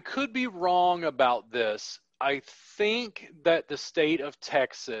I could be wrong about this. I think that the state of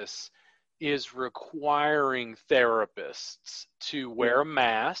Texas is requiring therapists to Yeah. wear a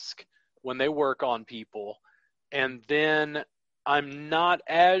mask when they work on people. And then I'm not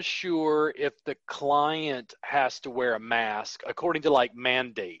as sure if the client has to wear a mask according to like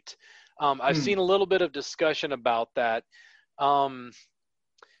mandate. I've Hmm. seen a little bit of discussion about that. Um,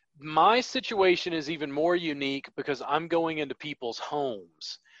 my situation is even more unique because I'm going into people's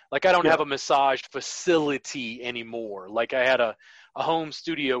homes. Like I don't Yeah. have a massage facility anymore. Like I had a home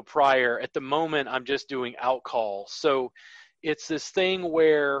studio prior. At the moment, I'm just doing outcall. So it's this thing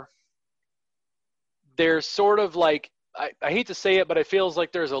where there's sort of like, I hate to say it, but it feels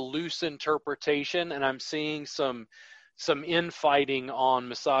like there's a loose interpretation, and I'm seeing some infighting on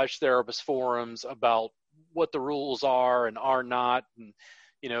massage therapist forums about what the rules are and are not. And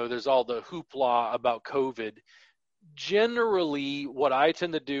there's all the hoopla about COVID. Generally, what I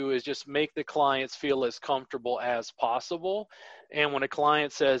tend to do is just make the clients feel as comfortable as possible. And when a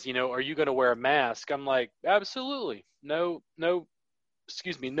client says, are you going to wear a mask? I'm like, absolutely. No,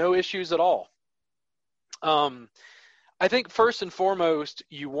 excuse me, no issues at all. I think first and foremost,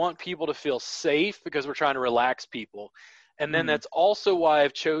 you want people to feel safe because we're trying to relax people. And then Hmm. that's also why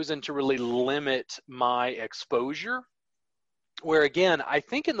I've chosen to really limit my exposure. Where again, I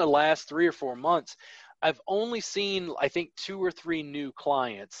think in the last 3 or 4 months, I've only seen, I think, 2 or 3 new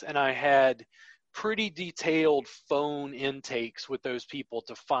clients, and I had pretty detailed phone intakes with those people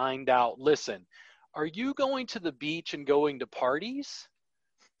to find out, listen, are you going to the beach and going to parties?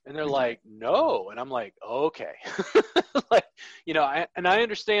 And they're Okay. like, no. And I'm like, okay. Like, and I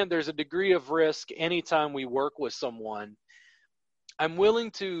understand there's a degree of risk anytime we work with someone. I'm willing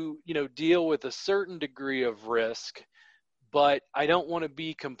to, deal with a certain degree of risk, but I don't want to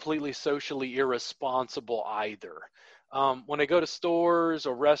be completely socially irresponsible either. When I go to stores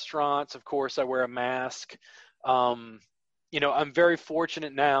or restaurants, of course, I wear a mask. I'm very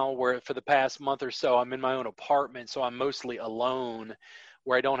fortunate now where for the past month or so, I'm in my own apartment, so I'm mostly alone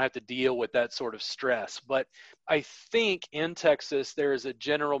where I don't have to deal with that sort of stress. But I think in Texas, there is a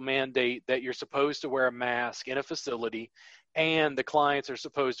general mandate that you're supposed to wear a mask in a facility and the clients are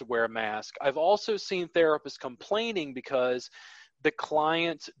supposed to wear a mask. I've also seen therapists complaining because the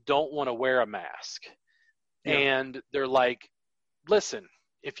clients don't want to wear a mask. Yeah. And they're like, listen,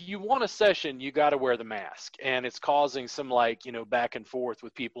 if you want a session, you got to wear the mask. And it's causing some back and forth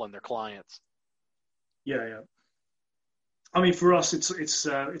with people and their clients. Yeah. Yeah. I mean, for us,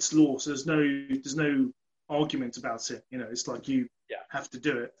 it's law, so there's no argument about it. It's like you Yeah. have to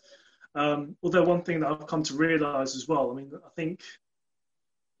do it. Although one thing that I've come to realize as well, I mean, I think,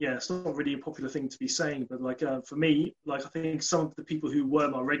 yeah, it's not really a popular thing to be saying, but for me, I think some of the people who were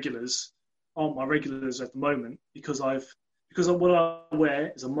my regulars aren't my regulars at the moment because what I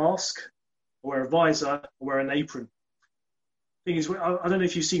wear is a mask, I wear a visor, I wear an apron. Thing is, I don't know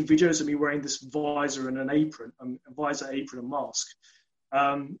if you've seen videos of me wearing this visor and an apron, a visor, apron, and mask.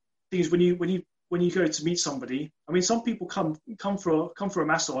 Thing is, when you go to meet somebody, I mean, some people come for a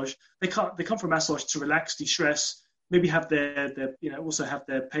massage. They come for a massage to relax, de-stress, maybe have their also have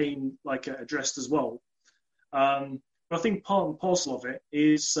their pain addressed as well. But I think part and parcel of it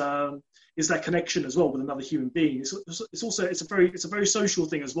is that connection as well with another human being. It's also it's a very social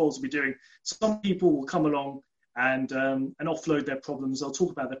thing as well to be doing. Some people will come along and offload their problems. They'll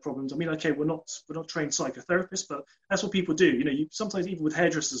talk about their problems. I mean, okay, we're not trained psychotherapists, but that's what people do. You sometimes even with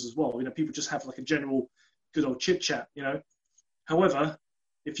hairdressers as well. People just have a general good old chit chat. However,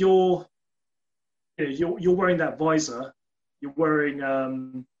 if you're wearing that visor, you're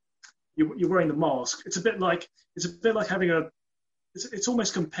wearing you're wearing the mask. It's a bit like having it's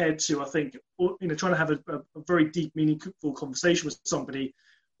almost compared to, I think, trying to have a very deep, meaningful conversation with somebody.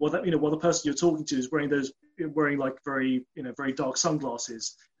 While the person you're talking to is wearing very dark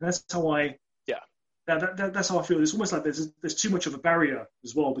sunglasses, and that's how Yeah. that's how I feel. It's almost like there's too much of a barrier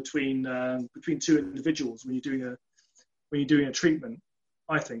as well between two individuals when you're doing a treatment.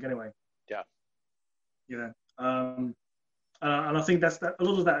 I think anyway. Yeah. And I think that a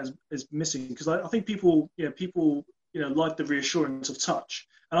lot of that is missing because I think people like the reassurance of touch,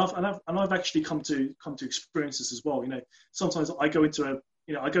 and I've actually come to experience this as well. Sometimes I go into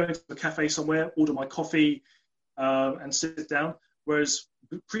a cafe somewhere, order my coffee, and sit down. Whereas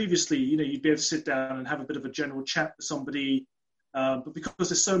previously, you'd be able to sit down and have a bit of a general chat with somebody, but because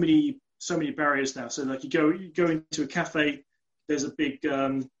there's so many barriers now. So you go into a cafe, there's a big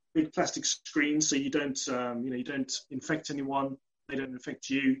big plastic screens, so you don't you don't infect anyone. They don't infect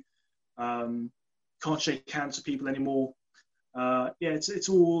you. Can't shake hands with people anymore. It's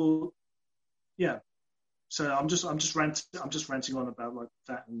all So I'm just ranting on about like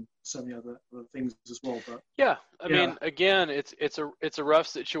that and so many other things as well. But I mean, again, it's a rough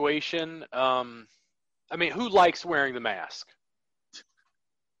situation. I mean, who likes wearing the mask?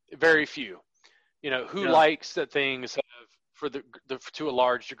 Very few. Who likes that things have, for the to a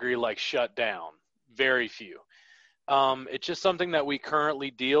large degree, like shut down? Very few. It's just something that we currently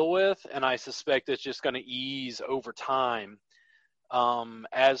deal with, and I suspect it's just going to ease over time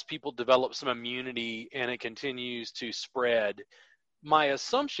as people develop some immunity and it continues to spread. My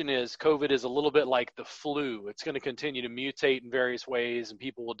assumption is COVID is a little bit like the flu. It's going to continue to mutate in various ways, and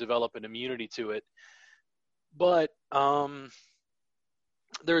people will develop an immunity to it. But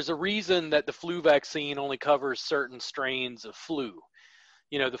there's a reason that the flu vaccine only covers certain strains of flu.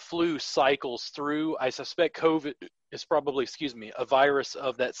 The flu cycles through. I suspect COVID is probably, a virus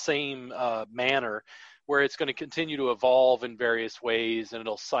of that same manner, where it's going to continue to evolve in various ways and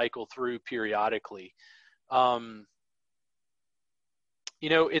it'll cycle through periodically.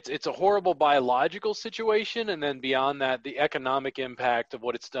 It's a horrible biological situation. And then beyond that, the economic impact of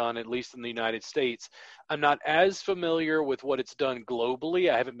what it's done, at least in the United States, I'm not as familiar with what it's done globally.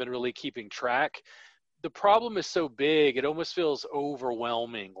 I haven't been really keeping track. The problem is so big, it almost feels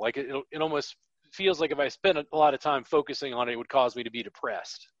overwhelming. Like it almost feels like if I spent a lot of time focusing on it, it would cause me to be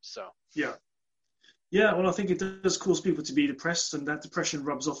depressed. So, yeah, well, I think it does cause people to be depressed, and that depression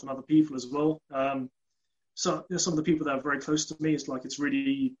rubs off on other people as well. So some of the people that are very close to me, it's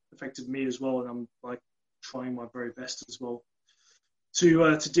really affected me as well, and I'm like trying my very best as well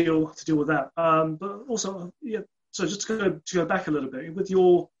to deal with that. But also, so just to go back a little bit with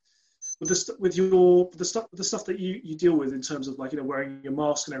the stuff that you deal with in terms of wearing your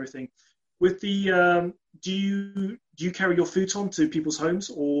mask and everything. With the do you carry your futon to people's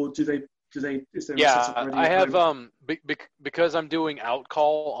homes, or is there I have because I'm doing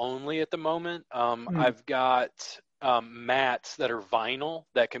outcall only at the moment. I've got mats that are vinyl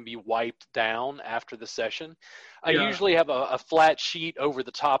that can be wiped down after the session. I usually have a flat sheet over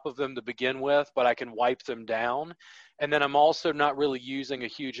the top of them to begin with, but I can wipe them down. And then I'm also not really using a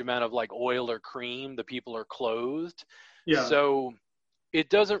huge amount of like oil or cream. The people are clothed. So it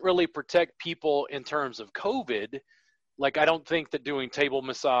doesn't really protect people in terms of COVID. Like, I don't think that doing table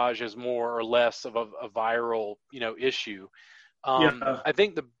massage is more or less of a viral, issue. I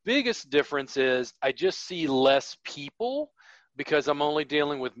think the biggest difference is I just see less people because I'm only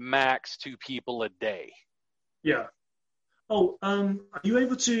dealing with max 2 people a day. Yeah. Oh, are you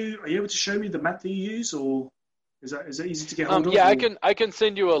able to show me the mat that you use, or is that easy to get hold of? Yeah, I can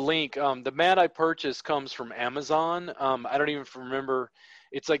send you a link. The mat I purchased comes from Amazon. I don't even remember.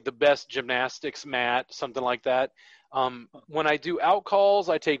 It's like the best gymnastics mat, something like that. When I do out calls,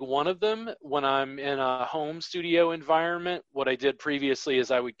 I take one of them. When I'm in a home studio environment, what I did previously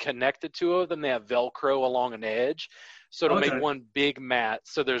is I would connect the 2 of them. They have Velcro along an edge. So to make one big mat,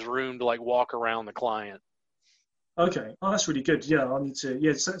 so there's room to like walk around the client. Okay. Oh, that's really good. Yeah, I'll need to.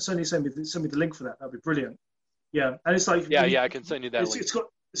 Yeah, certainly send me the link for that. That'd be brilliant. Yeah, and it's like I can send you that link.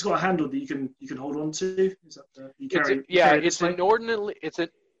 It's got a handle that you can hold on to. Is that you carry? It's inordinately.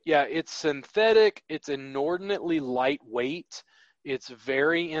 It's synthetic. It's inordinately lightweight. It's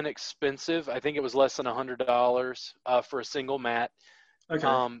very inexpensive. I think it was less than $100 for a single mat.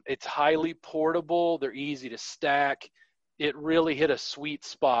 Okay. It's highly portable. They're easy to stack. It really hit a sweet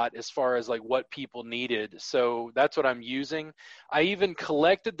spot as far as like what people needed. So that's what I'm using. I even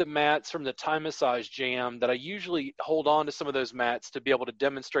collected the mats from the Thai massage jam that I usually hold on to some of those mats to be able to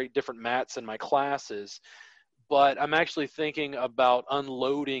demonstrate different mats in my classes. But I'm actually thinking about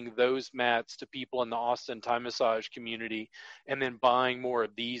unloading those mats to people in the Austin Thai massage community and then buying more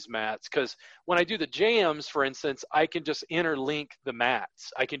of these mats. Because when I do the jams, for instance, I can just interlink the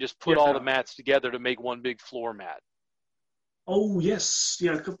mats. I can just put all the mats together to make one big floor mat. Oh yes,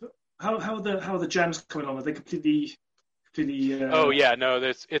 yeah. How are the jams coming on? Are they completely? Oh yeah, no,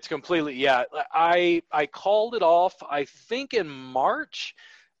 it's completely. Yeah, I called it off. I think in March.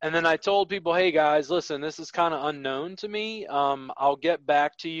 And then I told people, hey guys, listen, this is kind of unknown to me. I'll get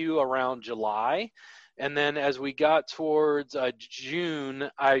back to you around July. And then as we got towards June,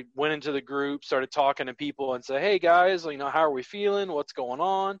 I went into the group, started talking to people and said, hey guys, how are we feeling? What's going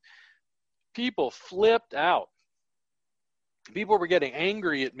on? People flipped out. People were getting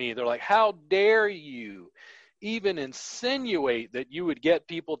angry at me. They're like, how dare you even insinuate that you would get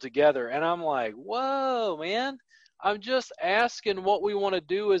people together? And I'm like, whoa, man. I'm just asking what we want to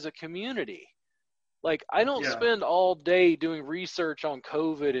do as a community. Like, I don't Yeah. spend all day doing research on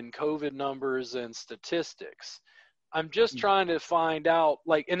COVID and COVID numbers and statistics. I'm just Mm. trying to find out,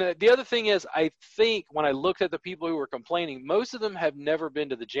 like, and the other thing is, I think when I looked at the people who were complaining, most of them have never been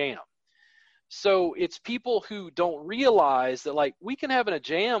to the jam. So it's people who don't realize that, like, we can have a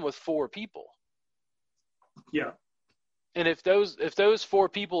jam with 4 people. Yeah. And if those 4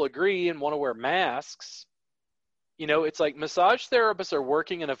 people agree and want to wear masks, it's like massage therapists are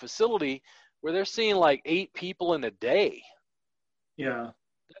working in a facility where they're seeing like 8 people in a day. Yeah.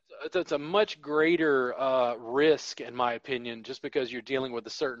 That's a much greater risk, in my opinion, just because you're dealing with a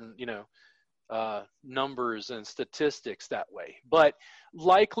certain, numbers and statistics that way. But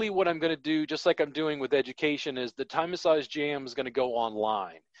likely what I'm going to do, just like I'm doing with education, is the Thai Massage Jam is going to go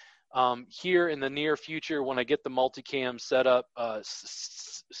online. Here in the near future, when I get the multicam set up,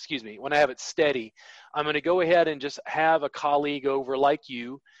 when I have it steady, I'm going to go ahead and just have a colleague over like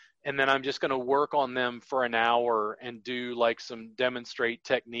you, and then I'm just going to work on them for an hour and do like some demonstrate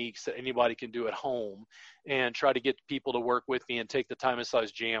techniques that anybody can do at home, and try to get people to work with me and take the Thai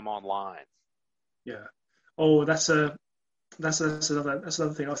Massage Jam online. Yeah. Oh, that's another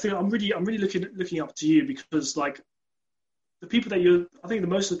thing. I think I'm really looking up to you, because like the people that I think the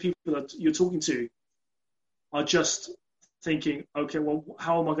most of the people that you're talking to are just thinking, okay, well,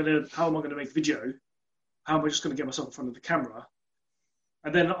 how am I gonna make video? How am I just gonna get myself in front of the camera?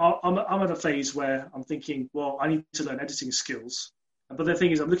 And then I'm at a phase where I'm thinking, well, I need to learn editing skills. But the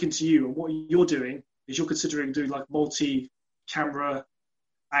thing is, I'm looking to you, and what you're doing is you're considering doing like multi-camera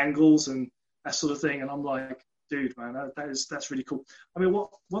angles and that sort of thing. And I'm like, dude, man, that's really cool. I mean,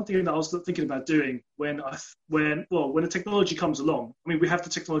 one thing that I was thinking about doing when the technology comes along. I mean, we have the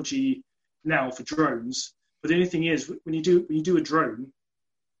technology now for drones, but the only thing is, when you do a drone,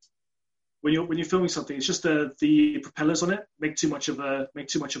 when you're filming something, it's just the propellers on it make too much of a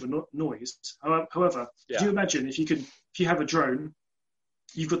noise. However, Yeah. Could you imagine if you have a drone,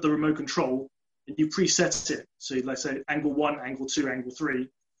 you've got the remote control and you preset it. So let's say angle 1, angle 2, angle 3.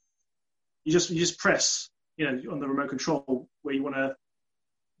 You just press, on the remote control where you want to,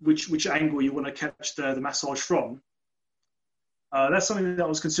 which angle you want to catch the massage from. That's something that I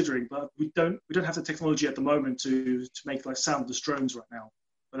was considering, but we don't have the technology at the moment to make like soundless drones right now.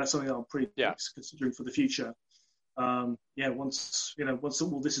 But that's something that I'm pretty considering for the future. Once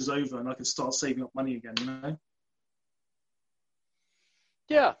all this is over and I can start saving up money again,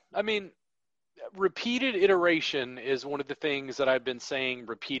 Yeah, I mean, repeated iteration is one of the things that I've been saying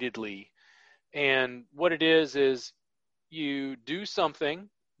repeatedly. And what it is you do something,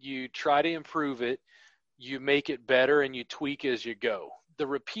 you try to improve it, you make it better, and you tweak as you go. The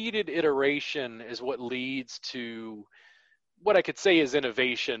repeated iteration is what leads to what I could say is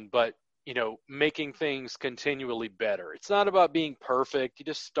innovation, but making things continually better. It's not about being perfect. You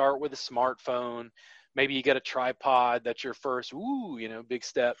just start with a smartphone. Maybe you get a tripod. That's your first, big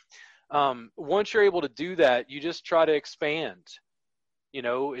step. Once you're able to do that, you just try to expand.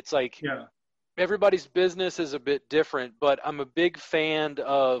 It's like, everybody's business is a bit different, but I'm a big fan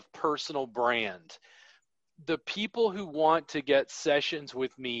of personal brand. The people who want to get sessions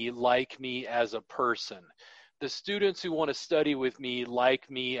with me like me as a person. The students who want to study with me like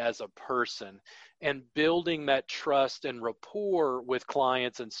me as a person. And building that trust and rapport with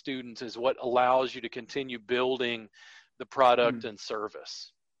clients and students is what allows you to continue building the product and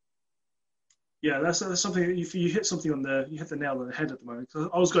service. Yeah, that's something that you hit something you hit the nail on the head at the moment.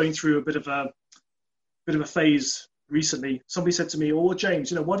 I was going through a bit of a phase recently. Somebody said to me, "Oh,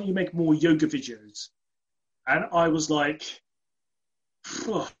 James, why don't you make more yoga videos?" And I was like,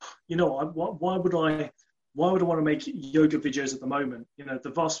 why would I want to make yoga videos at the moment?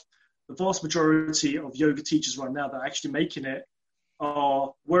 The vast majority of yoga teachers right now that are actually making it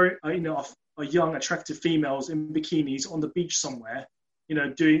are young, attractive females in bikinis on the beach somewhere,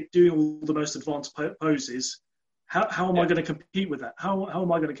 doing all the most advanced poses. How am I going to compete with that? How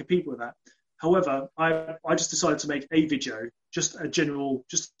am I going to compete with that? However, I just decided to make a video, just a general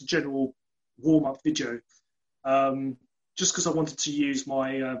warm-up video, just because I wanted to use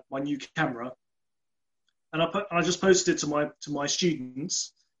my new camera, and I just posted it to my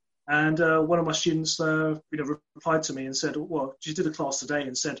students, and one of my students replied to me and said, "Well, she did a class today,"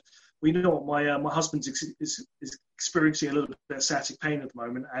 and said, "Well, you know what, my husband's is experiencing a little bit of sciatic pain at the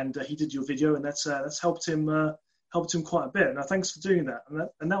moment, and he did your video, and that's helped him quite a bit. Now, thanks for doing that."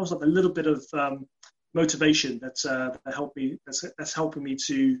 And that was like a little bit of motivation that helped me. That's helping me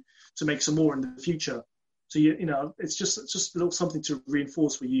to make some more in the future. So it's just a little something to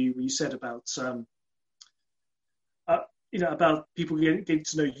reinforce what you said about about people getting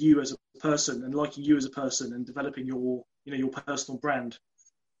to know you as a person and liking you as a person and developing your personal brand.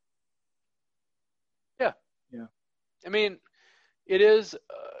 Yeah. I mean, it is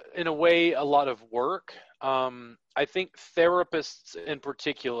in a way a lot of work. I think therapists in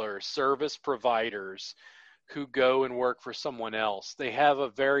particular, service providers who go and work for someone else, they have a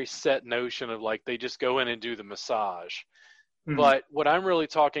very set notion of like they just go in and do the massage. Mm. But what I'm really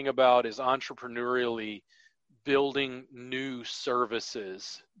talking about is entrepreneurially building new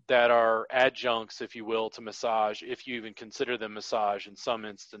services that are adjuncts, if you will, to massage, if you even consider them massage in some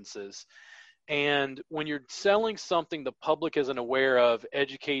instances. And when you're selling something the public isn't aware of,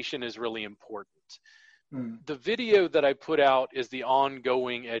 education is really important. Mm. The video that I put out is the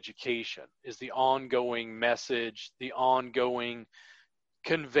ongoing education, is the ongoing message, the ongoing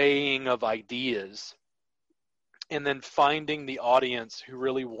conveying of ideas, and then finding the audience who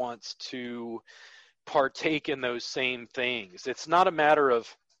really wants to partake in those same things. It's not a matter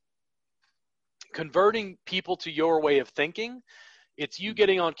of converting people to your way of thinking. It's you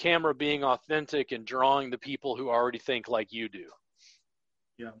getting on camera, being authentic, and drawing the people who already think like you do.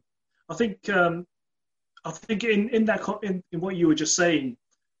 Yeah, I think in what you were just saying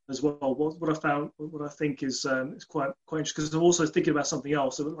as well. What I found, what I think is quite interesting, because I'm also thinking about something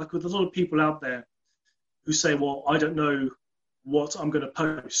else. So, like with a lot of people out there who say, "Well, I don't know what I'm going to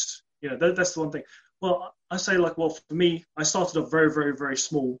post." That's the one thing. Well, I say like, well, for me, I started off very, very, very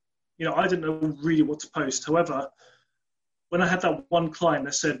small. I didn't know really what to post. However, when I had that one client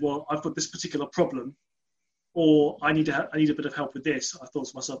that said, "Well, I've got this particular problem, or I need a bit of help with this," I thought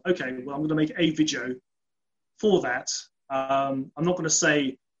to myself, "Okay, well, I'm going to make a video for that." I'm not going to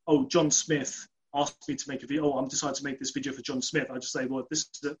say, "Oh, John Smith asked me to make a video. Oh, I'm decided to make this video for John Smith." I just say, "Well, this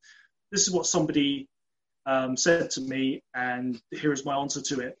is what somebody said to me, and here is my answer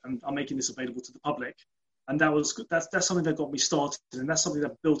to it, and I'm making this available to the public." And that's something that got me started, and that's something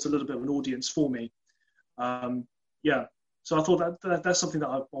that built a little bit of an audience for me. Yeah. So I thought that's something that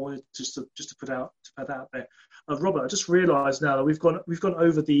I wanted just to put out there. Robert, I just realised now that we've gone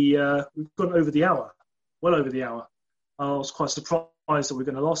over the hour, well over the hour. I was quite surprised that we're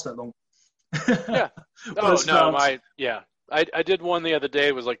going to last that long. Yeah. Oh no, I did one the other day.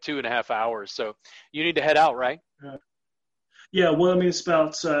 It was like 2.5 hours. So you need to head out, right? Yeah. Well, I mean, it's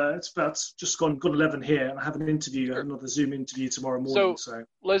about just gone 11 here, and I have an interview, Sure. another Zoom interview tomorrow morning. So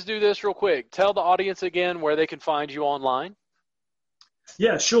let's do this real quick. Tell the audience again where they can find you online.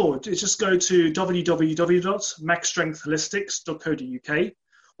 Yeah, sure. Just go to www.maxstrengthholistics.co.uk.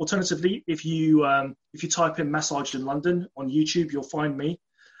 Alternatively, if you type in "massage in London" on YouTube, you'll find me.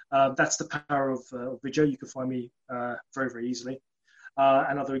 That's the power of video. You can find me very, very easily.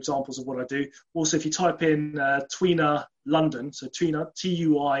 And other examples of what I do. Also, if you type in Tuina London, so Tuina,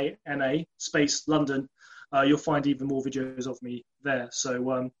 Tuina space London, you'll find even more videos of me there.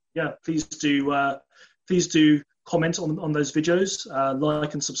 So please do comment on those videos,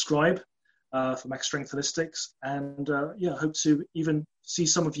 like and subscribe for Max Strength Holistics, and hope to even see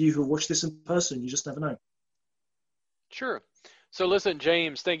some of you who watch this in person. You just never know. Sure. So listen,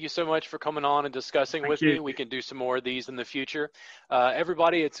 James, thank you so much for coming on and discussing with me. We can do some more of these in the future.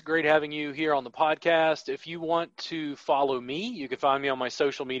 Everybody, it's great having you here on the podcast. If you want to follow me, you can find me on my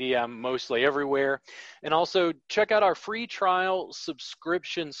social media. I'm mostly everywhere. And also check out our free trial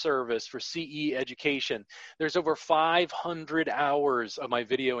subscription service for CE Education. There's over 500 hours of my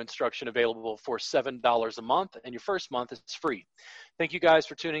video instruction available for $7 a month, and your first month is free. Thank you guys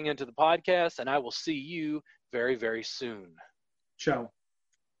for tuning into the podcast, and I will see you very, very soon. Ciao.